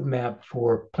roadmap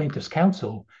for plaintiff's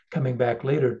counsel coming back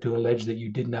later to allege that you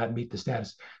did not meet the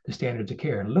standards of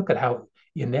care. And look at how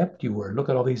inept you were. Look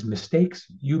at all these mistakes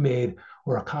you made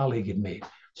or a colleague had made.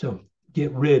 So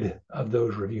get rid of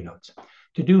those review notes.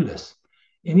 To-do lists.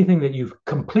 Anything that you've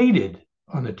completed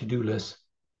on the to-do list,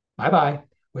 bye-bye,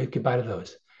 wave goodbye to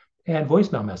those. And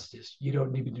voicemail messages. You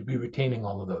don't need to be retaining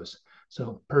all of those.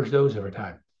 So purge those over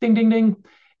time. Ding, ding, ding.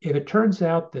 If it turns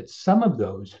out that some of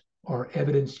those are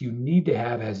evidence you need to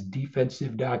have as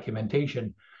defensive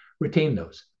documentation, retain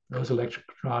those. Those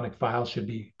electronic files should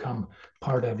become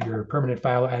part of your permanent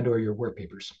file and or your work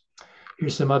papers.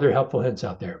 Here's some other helpful hints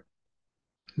out there.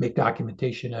 Make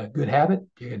documentation a good habit.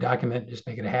 You're going to document, just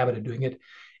make it a habit of doing it.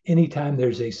 Anytime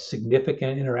there's a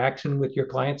significant interaction with your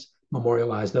clients,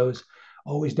 memorialize those.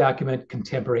 Always document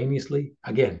contemporaneously.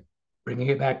 Again, bringing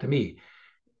it back to me.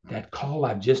 That call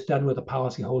I've just done with a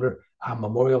policyholder, I'm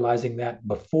memorializing that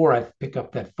before I pick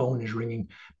up that phone is ringing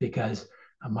because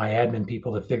my admin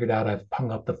people have figured out I've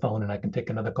hung up the phone and I can take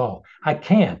another call. I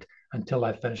can't until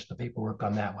I finish the paperwork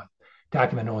on that one.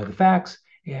 Document only the facts,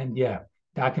 and yeah,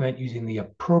 document using the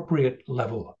appropriate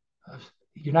level.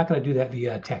 You're not going to do that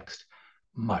via text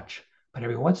much, but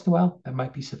every once in a while, that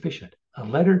might be sufficient. A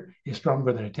letter is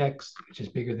stronger than a text, which is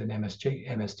bigger than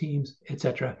MS Teams,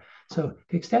 etc. So to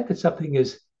the extent that something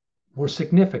is more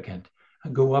significant,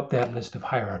 go up that list of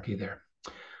hierarchy there.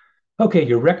 Okay,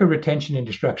 your record retention and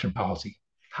destruction policy.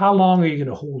 How long are you going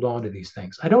to hold on to these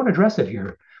things? I don't address it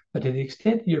here, but to the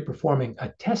extent that you're performing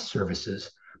attest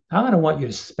services, I'm going to want you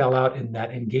to spell out in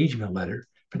that engagement letter,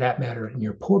 for that matter, in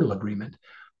your portal agreement,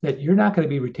 that you're not going to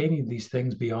be retaining these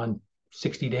things beyond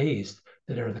 60 days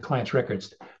that are the client's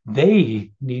records.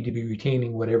 They need to be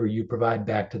retaining whatever you provide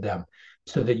back to them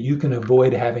so that you can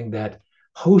avoid having that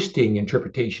hosting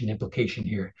interpretation implication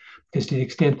here. Because to the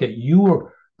extent that you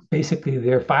basically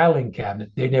their filing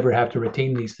cabinet. They never have to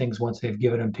retain these things once they've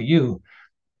given them to you.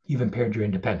 You've impaired your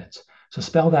independence. So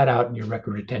spell that out in your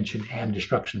record retention and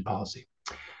destruction policy.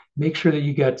 Make sure that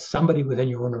you got somebody within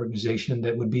your own organization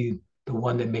that would be the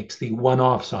one that makes the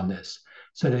one-offs on this.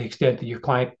 So to the extent that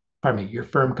your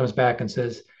firm comes back and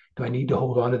says, do I need to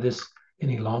hold on to this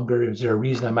any longer? Is there a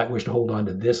reason I might wish to hold on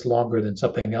to this longer than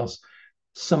something else?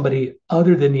 Somebody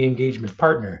other than the engagement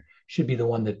partner should be the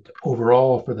one that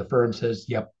overall for the firm says,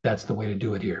 yep, that's the way to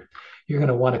do it here. You're going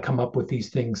to want to come up with these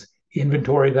things,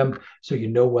 inventory them so you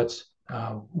know what's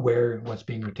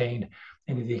being retained.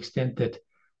 And to the extent that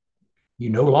you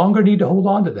no longer need to hold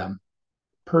on to them,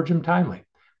 purge them timely.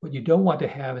 What you don't want to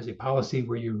have is a policy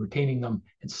where you're retaining them,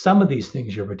 and some of these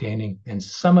things you're retaining, and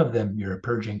some of them you're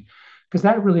purging, because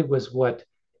that really was what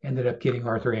ended up getting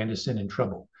Arthur Andersen in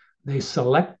trouble. They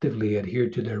selectively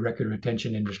adhered to their record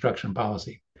retention and destruction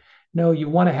policy. No, you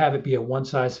want to have it be a one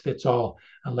size fits all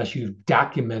unless you've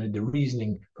documented the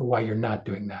reasoning for why you're not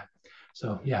doing that.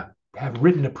 So, yeah, have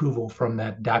written approval from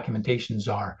that documentation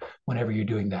czar whenever you're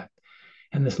doing that.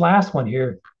 And this last one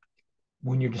here,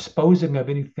 when you're disposing of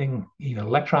anything, either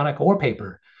electronic or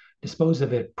paper, dispose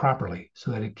of it properly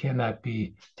so that it cannot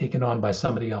be taken on by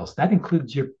somebody else. That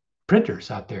includes your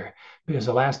printers out there, because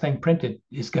the last thing printed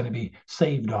is going to be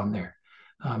saved on there.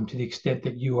 To the extent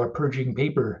that you are purging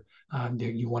paper,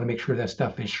 you want to make sure that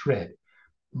stuff is shred.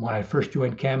 When I first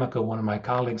joined Camico, one of my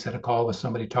colleagues had a call with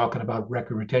somebody talking about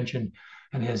record retention,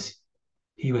 and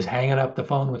he was hanging up the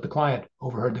phone with the client,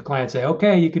 overheard the client say,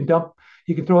 okay, you can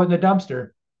throw it in the dumpster.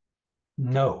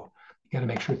 No, you got to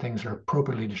make sure things are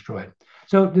appropriately destroyed.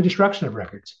 So the destruction of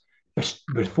records.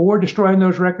 Before destroying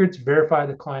those records, verify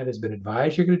the client has been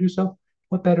advised you're going to do so.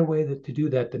 What better way to do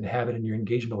that than to have it in your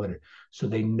engagement letter so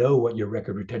they know what your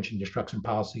record retention destruction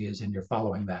policy is and you're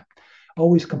following that.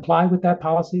 Always comply with that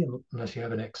policy unless you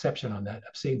have an exception on that.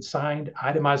 I've seen signed,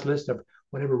 itemized list of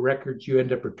whatever records you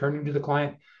end up returning to the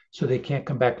client so they can't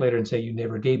come back later and say, you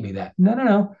never gave me that.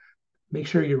 No. Make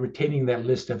sure you're retaining that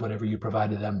list of whatever you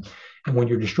provided them. And when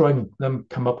you're destroying them,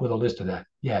 come up with a list of that.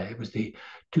 Yeah, it was the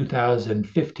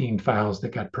 2015 files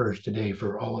that got purged today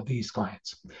for all of these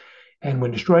clients. And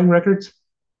when destroying records,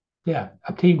 yeah,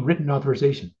 obtain written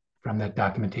authorization from that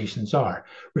documentation czar.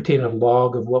 Retain a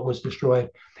log of what was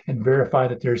destroyed and verify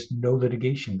that there's no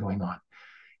litigation going on.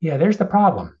 Yeah, there's the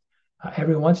problem.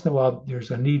 Every once in a while, there's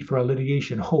a need for a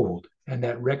litigation hold, and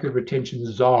that record retention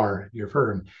czar, your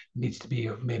firm, needs to be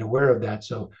made aware of that.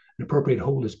 So an appropriate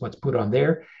hold is what's put on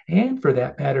there. And for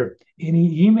that matter,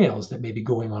 any emails that may be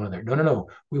going on in there. No.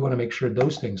 We want to make sure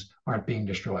those things aren't being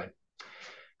destroyed.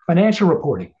 Financial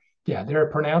reporting. Yeah, there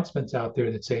are pronouncements out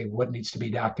there that say what needs to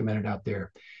be documented out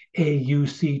there.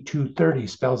 AUC 230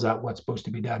 spells out what's supposed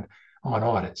to be done on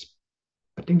audits.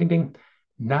 But ding, ding, ding,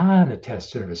 non-attest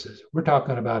services. We're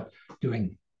talking about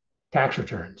doing tax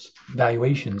returns,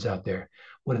 valuations out there.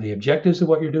 What are the objectives of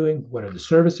what you're doing? What are the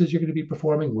services you're going to be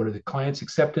performing? What are the client's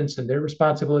acceptance and their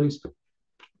responsibilities?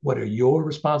 What are your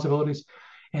responsibilities?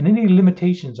 And any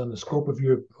limitations on the scope of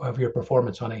your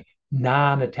performance on a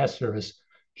non-attest service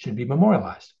should be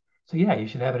memorialized. So yeah, you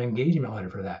should have an engagement letter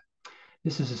for that.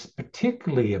 This is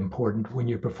particularly important when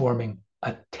you're performing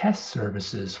attest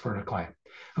services for a client.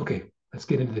 Okay, let's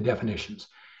get into the definitions.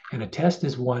 An attest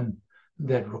is one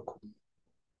that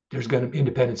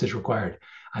independence is required.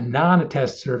 A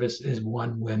non-attest service is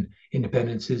one when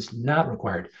independence is not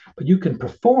required. But you can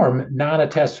perform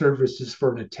non-attest services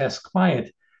for an attest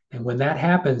client, and when that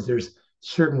happens, there's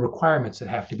certain requirements that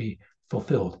have to be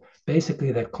fulfilled.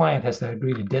 Basically, that client has to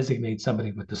agree to designate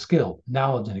somebody with the skill,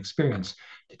 knowledge, and experience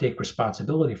to take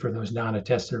responsibility for those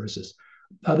non-attest services.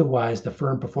 Otherwise, the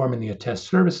firm performing the attest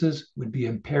services would be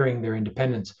impairing their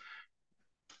independence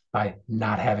by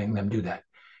not having them do that.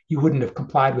 You wouldn't have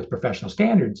complied with professional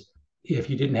standards if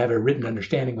you didn't have a written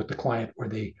understanding with the client where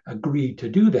they agreed to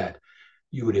do that.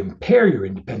 You would impair your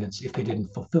independence if they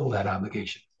didn't fulfill that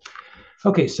obligation.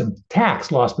 Okay, some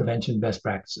tax loss prevention best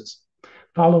practices.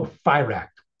 Follow FIRAC,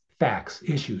 facts,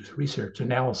 issues, research,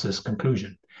 analysis,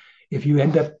 conclusion. If you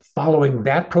end up following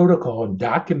that protocol and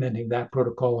documenting that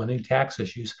protocol on any tax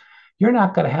issues, you're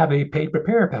not going to have a paid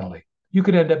preparer penalty. You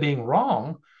could end up being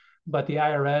wrong, but the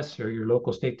IRS or your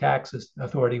local state tax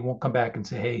authority won't come back and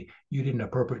say, hey, you didn't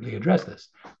appropriately address this.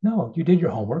 No, you did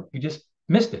your homework. You just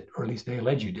missed it, or at least they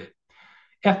allege you did.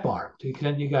 FBAR, to the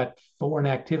extent you got foreign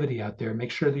activity out there,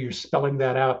 make sure that you're spelling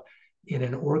that out in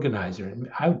an organizer. And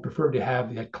I would prefer to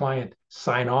have that client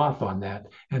sign off on that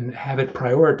and have it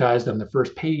prioritized on the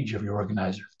first page of your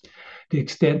organizer. To the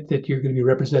extent that you're going to be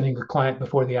representing a client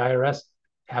before the IRS,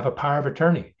 have a power of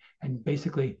attorney and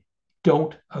basically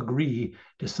Don't agree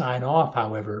to sign off,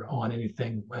 however, on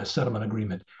anything, a settlement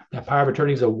agreement. That power of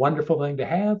attorney is a wonderful thing to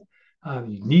have.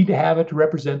 You need to have it to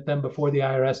represent them before the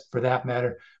IRS, for that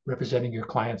matter, representing your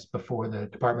clients before the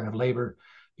Department of Labor.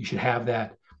 You should have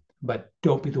that, but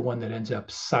don't be the one that ends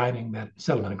up signing that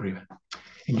settlement agreement.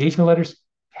 Engagement letters,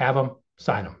 have them,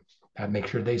 sign them, make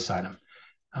sure they sign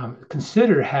them.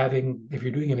 Consider having, if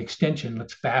you're doing an extension,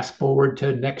 let's fast forward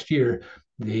to next year,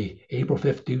 the April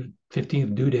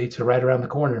 15th due dates are right around the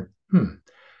corner.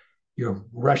 You're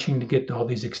rushing to get all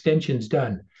these extensions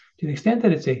done. To the extent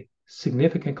that it's a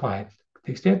significant client, to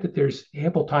the extent that there's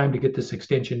ample time to get this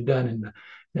extension done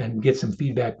and get some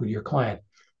feedback with your client,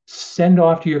 send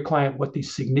off to your client what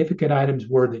these significant items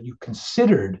were that you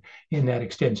considered in that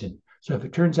extension. So if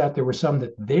it turns out there were some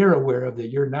that they're aware of that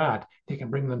you're not, they can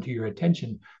bring them to your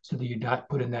attention so that you're not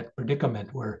put in that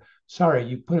predicament where, sorry,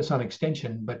 you put us on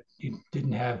extension, but you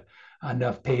didn't have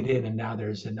enough paid in, and now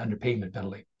there's an underpayment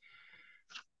penalty.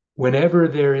 Whenever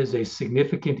there is a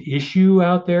significant issue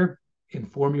out there,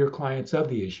 inform your clients of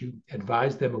the issue,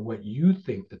 advise them of what you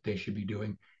think that they should be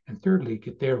doing, and thirdly,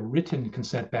 get their written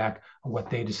consent back on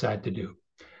what they decide to do.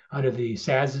 Under the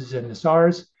SASs and the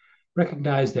SARs,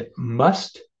 recognize that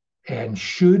must and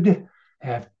should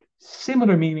have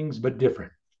similar meanings but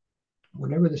different.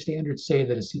 Whenever the standards say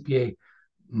that a CPA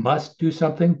must do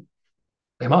something,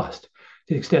 they must. To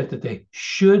the extent that they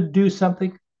should do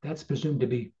something, that's presumed to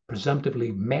be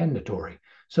presumptively mandatory.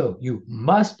 So you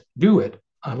must do it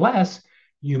unless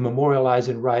you memorialize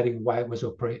in writing why it was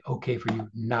okay for you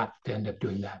not to end up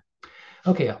doing that.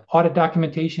 Okay, audit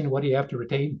documentation, what do you have to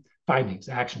retain? Findings,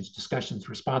 actions, discussions,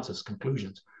 responses,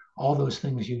 conclusions. All those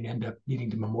things you end up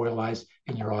needing to memorialize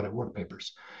in your audit work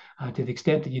papers. To the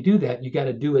extent that you do that, you got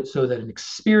to do it so that an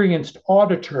experienced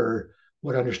auditor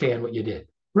would understand what you did.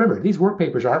 Remember, these work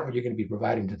papers aren't what you're going to be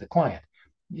providing to the client.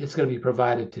 It's going to be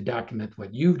provided to document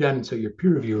what you've done, so your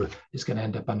peer reviewer is going to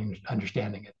end up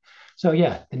understanding it. So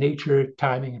yeah, the nature,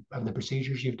 timing of the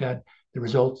procedures you've done, the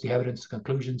results, the evidence, the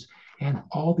conclusions, and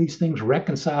all these things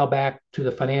reconcile back to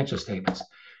the financial statements.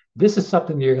 This is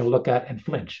something that you're going to look at and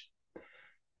flinch.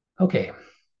 Okay,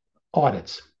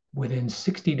 audits. Within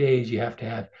 60 days, you have to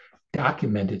have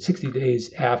documented, 60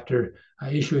 days after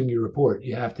issuing your report,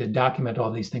 you have to document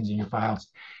all these things in your files.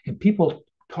 And people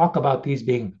talk about these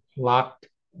being locked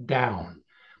down.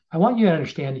 I want you to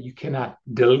understand that you cannot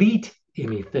delete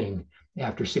anything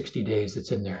after 60 days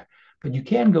that's in there, but you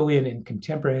can go in and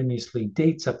contemporaneously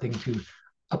date something to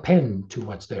append to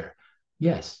what's there.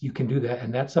 Yes, you can do that.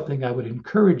 And that's something I would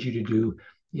encourage you to do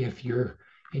if your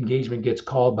engagement gets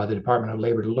called by the Department of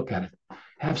Labor to look at it.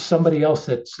 Have somebody else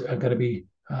that's going to be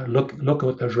look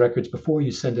at those records before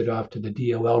you send it off to the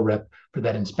DOL rep for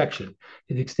that inspection.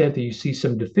 To the extent that you see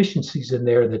some deficiencies in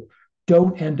there that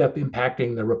don't end up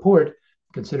impacting the report,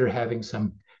 consider having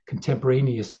some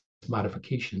contemporaneous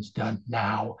modifications done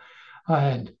now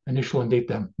and initial and date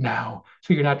them now.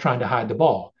 So you're not trying to hide the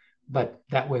ball. But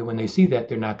that way, when they see that,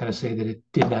 they're not going to say that it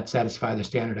did not satisfy the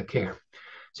standard of care.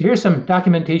 So here's some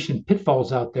documentation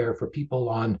pitfalls out there for people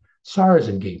on SARS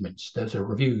engagements. Those are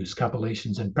reviews,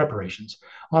 compilations, and preparations.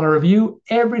 On a review,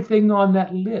 everything on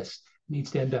that list needs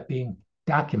to end up being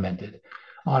documented.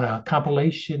 On a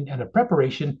compilation and a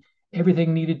preparation,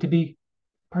 everything needed to be,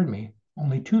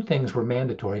 only two things were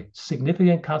mandatory: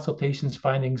 significant consultations,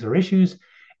 findings, or issues,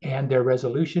 and their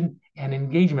resolution and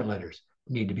engagement letters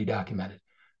need to be documented.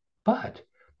 But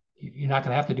you're not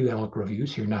going to have to do analytic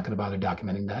reviews. You're not going to bother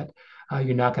documenting that.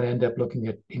 You're not going to end up looking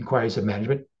at inquiries of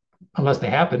management unless they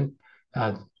happen.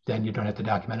 Then you don't have to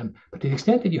document them. But to the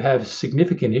extent that you have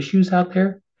significant issues out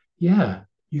there, yeah,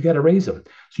 you got to raise them.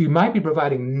 So you might be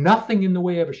providing nothing in the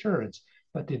way of assurance,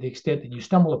 but to the extent that you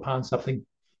stumble upon something,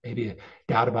 maybe a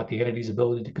doubt about the entity's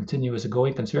ability to continue as a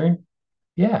going concern,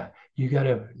 yeah, you got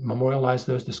to memorialize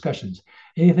those discussions.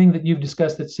 Anything that you've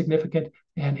discussed that's significant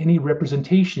and any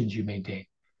representations you maintain.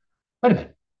 Wait a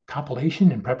minute,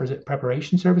 compilation and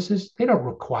preparation services, they don't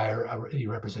require any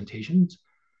representations.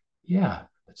 Yeah,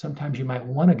 but sometimes you might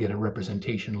want to get a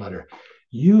representation letter.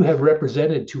 You have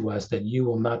represented to us that you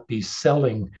will not be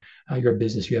selling your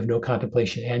business. You have no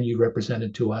contemplation, and you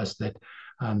represented to us that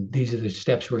these are the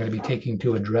steps we're going to be taking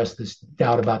to address this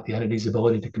doubt about the entity's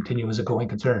ability to continue as a going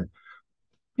concern.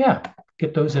 Yeah,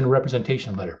 get those in a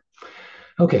representation letter.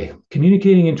 Okay,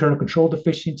 communicating internal control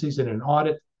deficiencies in an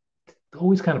audit,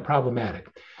 always kind of problematic.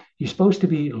 You're supposed to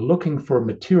be looking for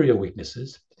material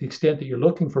weaknesses. To the extent that you're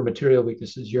looking for material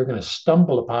weaknesses, you're going to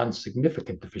stumble upon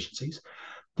significant deficiencies.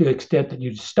 To the extent that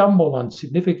you stumble on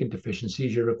significant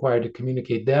deficiencies, you're required to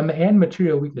communicate them and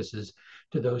material weaknesses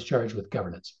to those charged with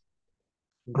governance.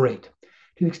 Great. To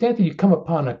the extent that you come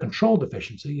upon a control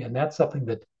deficiency, and that's something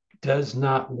that does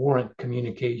not warrant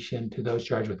communication to those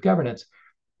charged with governance,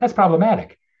 that's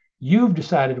problematic. You've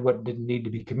decided what didn't need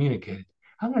to be communicated.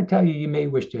 I'm going to tell you, you may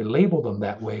wish to label them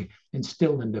that way and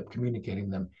still end up communicating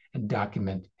them and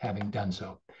document having done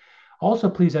so. Also,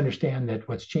 please understand that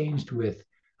what's changed with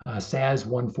SAS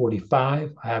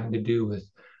 145 having to do with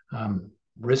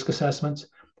risk assessments,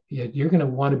 you're going to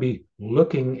want to be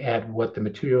looking at what the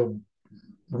material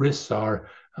risks are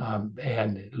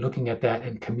and looking at that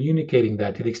and communicating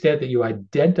that to the extent that you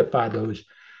identify those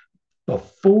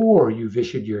before you've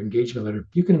issued your engagement letter.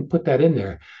 You can put that in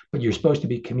there, but you're supposed to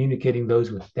be communicating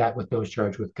those with those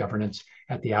charged with governance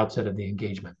at the outset of the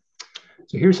engagement.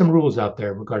 So here's some rules out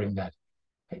there regarding that.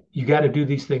 You got to do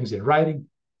these things in writing.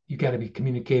 You got to be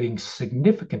communicating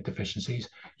significant deficiencies.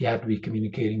 You have to be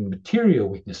communicating material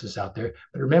weaknesses out there.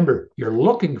 But remember, you're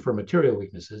looking for material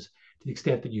weaknesses. To the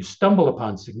extent that you stumble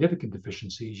upon significant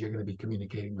deficiencies, you're going to be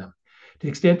communicating them. To the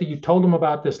extent that you told them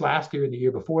about this last year and the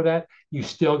year before that, you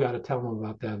still got to tell them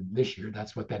about them this year.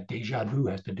 That's what that deja vu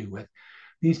has to do with.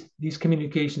 These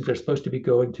communications are supposed to be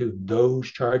going to those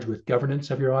charged with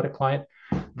governance of your audit client.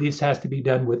 This has to be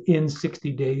done within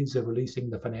 60 days of releasing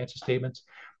the financial statements.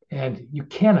 And you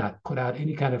cannot put out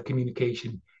any kind of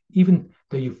communication, even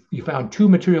though you found two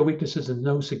material weaknesses and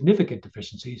no significant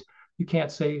deficiencies. You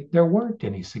can't say there weren't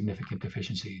any significant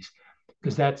deficiencies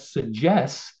because that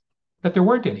suggests that there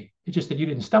weren't any. It's just that you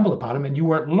didn't stumble upon them and you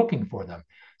weren't looking for them.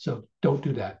 So don't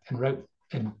do that.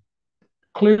 And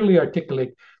clearly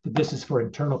articulate that this is for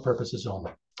internal purposes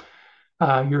only.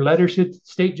 Your letter should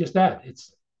state just that.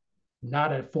 It's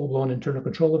not a full-blown internal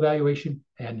control evaluation,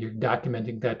 and you're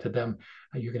documenting that to them.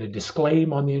 You're going to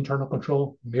disclaim on the internal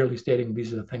control, merely stating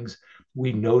these are the things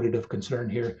we noted of concern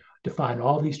here, define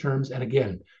all these terms, and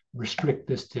again, restrict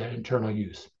this to internal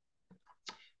use.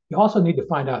 You also need to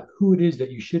find out who it is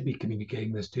that you should be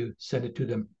communicating this to, send it to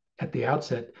them at the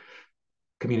outset,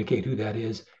 communicate who that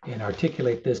is, and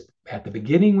articulate this at the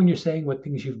beginning when you're saying what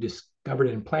things you've discovered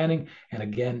in planning, and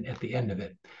again at the end of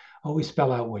it. Always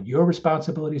spell out what your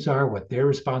responsibilities are, what their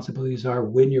responsibilities are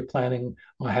when you're planning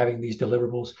on having these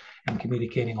deliverables and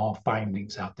communicating all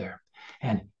findings out there.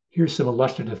 And here's some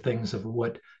illustrative things of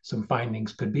what some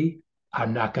findings could be.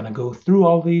 I'm not going to go through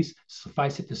all these.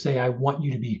 Suffice it to say, I want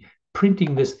you to be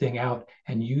printing this thing out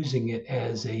and using it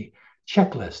as a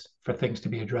checklist for things to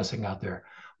be addressing out there.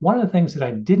 One of the things that I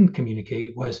didn't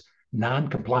communicate was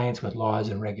non-compliance with laws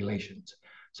and regulations.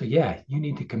 So yeah, you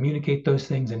need to communicate those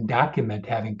things and document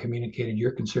having communicated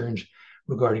your concerns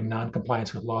regarding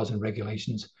non-compliance with laws and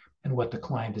regulations and what the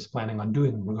client is planning on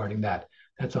doing regarding that.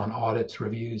 That's on audits,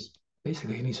 reviews,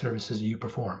 basically any services you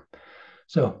perform.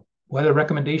 So what are the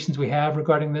recommendations we have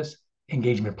regarding this?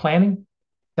 Engagement planning,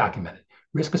 document it.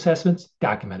 Risk assessments,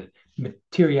 document it.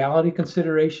 Materiality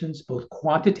considerations, both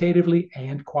quantitatively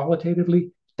and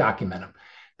qualitatively, document them.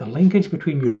 The linkage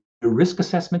between your risk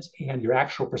assessments and your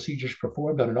actual procedures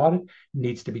performed on an audit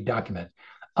needs to be documented.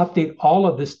 Update all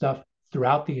of this stuff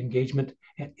throughout the engagement,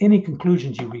 and any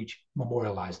conclusions you reach,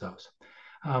 memorialize those.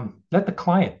 Let the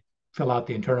client fill out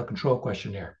the internal control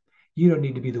questionnaire. You don't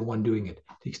need to be the one doing it.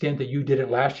 To the extent that you did it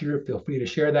last year, feel free to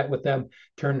share that with them.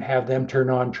 Have them turn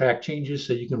on track changes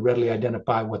so you can readily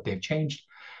identify what they've changed.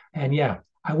 And yeah,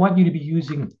 I want you to be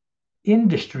using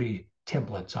industry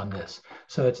templates on this.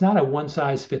 So it's not a one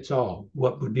size fits all.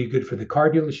 What would be good for the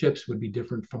car dealerships would be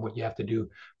different from what you have to do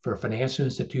for financial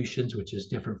institutions, which is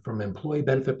different from employee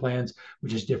benefit plans,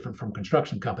 which is different from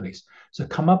construction companies. So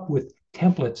come up with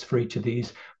templates for each of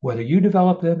these, whether you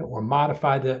develop them or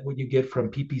modify what you get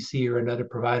from PPC or another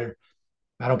provider.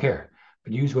 I don't care,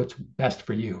 but use what's best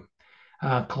for you.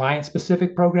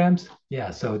 Client-specific programs, yeah,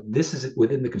 so this is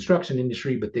within the construction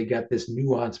industry, but they got this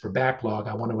nuance for backlog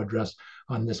I want to address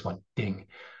on this one. Ding.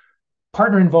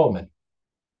 Partner involvement.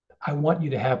 I want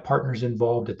you to have partners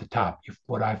involved at the top.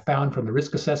 What I found from the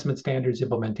risk assessment standards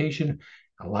implementation,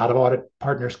 a lot of audit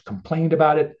partners complained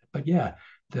about it, but yeah,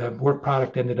 the work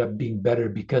product ended up being better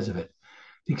because of it. To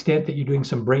the extent that you're doing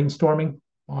some brainstorming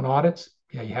on audits,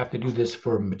 yeah, you have to do this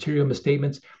for material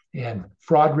misstatements and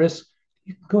fraud risk.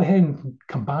 You can go ahead and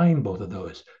combine both of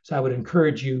those. So I would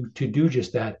encourage you to do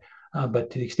just that.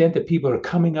 But to the extent that people are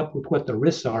coming up with what the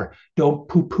risks are, don't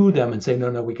poo-poo them and say,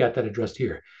 no, we got that addressed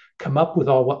here. Come up with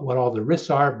what all the risks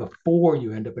are before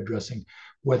you end up addressing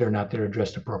whether or not they're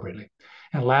addressed appropriately.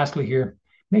 And lastly here,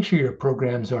 make sure your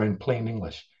programs are in plain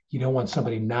English. You don't want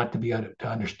somebody not to be able to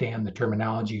understand the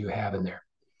terminology you have in there.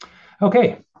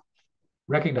 Okay,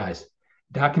 recognize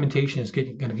documentation is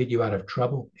going to get you out of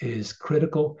trouble. It is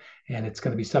critical, and it's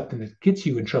going to be something that gets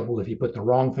you in trouble if you put the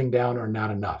wrong thing down or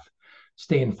not enough.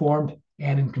 stay informed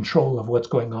and in control of what's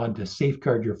going on to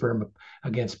safeguard your firm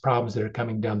against problems that are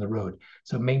coming down the road.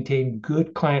 So maintain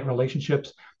good client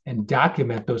relationships and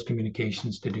document those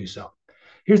communications to do so.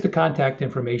 Here's the contact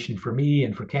information for me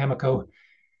and for Camico.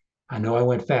 I know I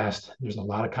went fast. There's a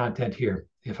lot of content here.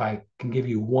 If I can give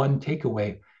you one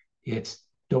takeaway, it's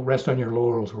don't rest on your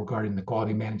laurels regarding the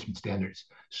quality management standards.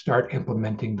 Start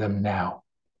implementing them now.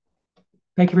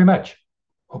 Thank you very much.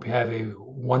 Hope you have a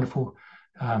wonderful,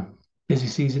 busy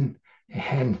season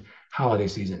and holiday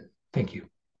season. Thank you.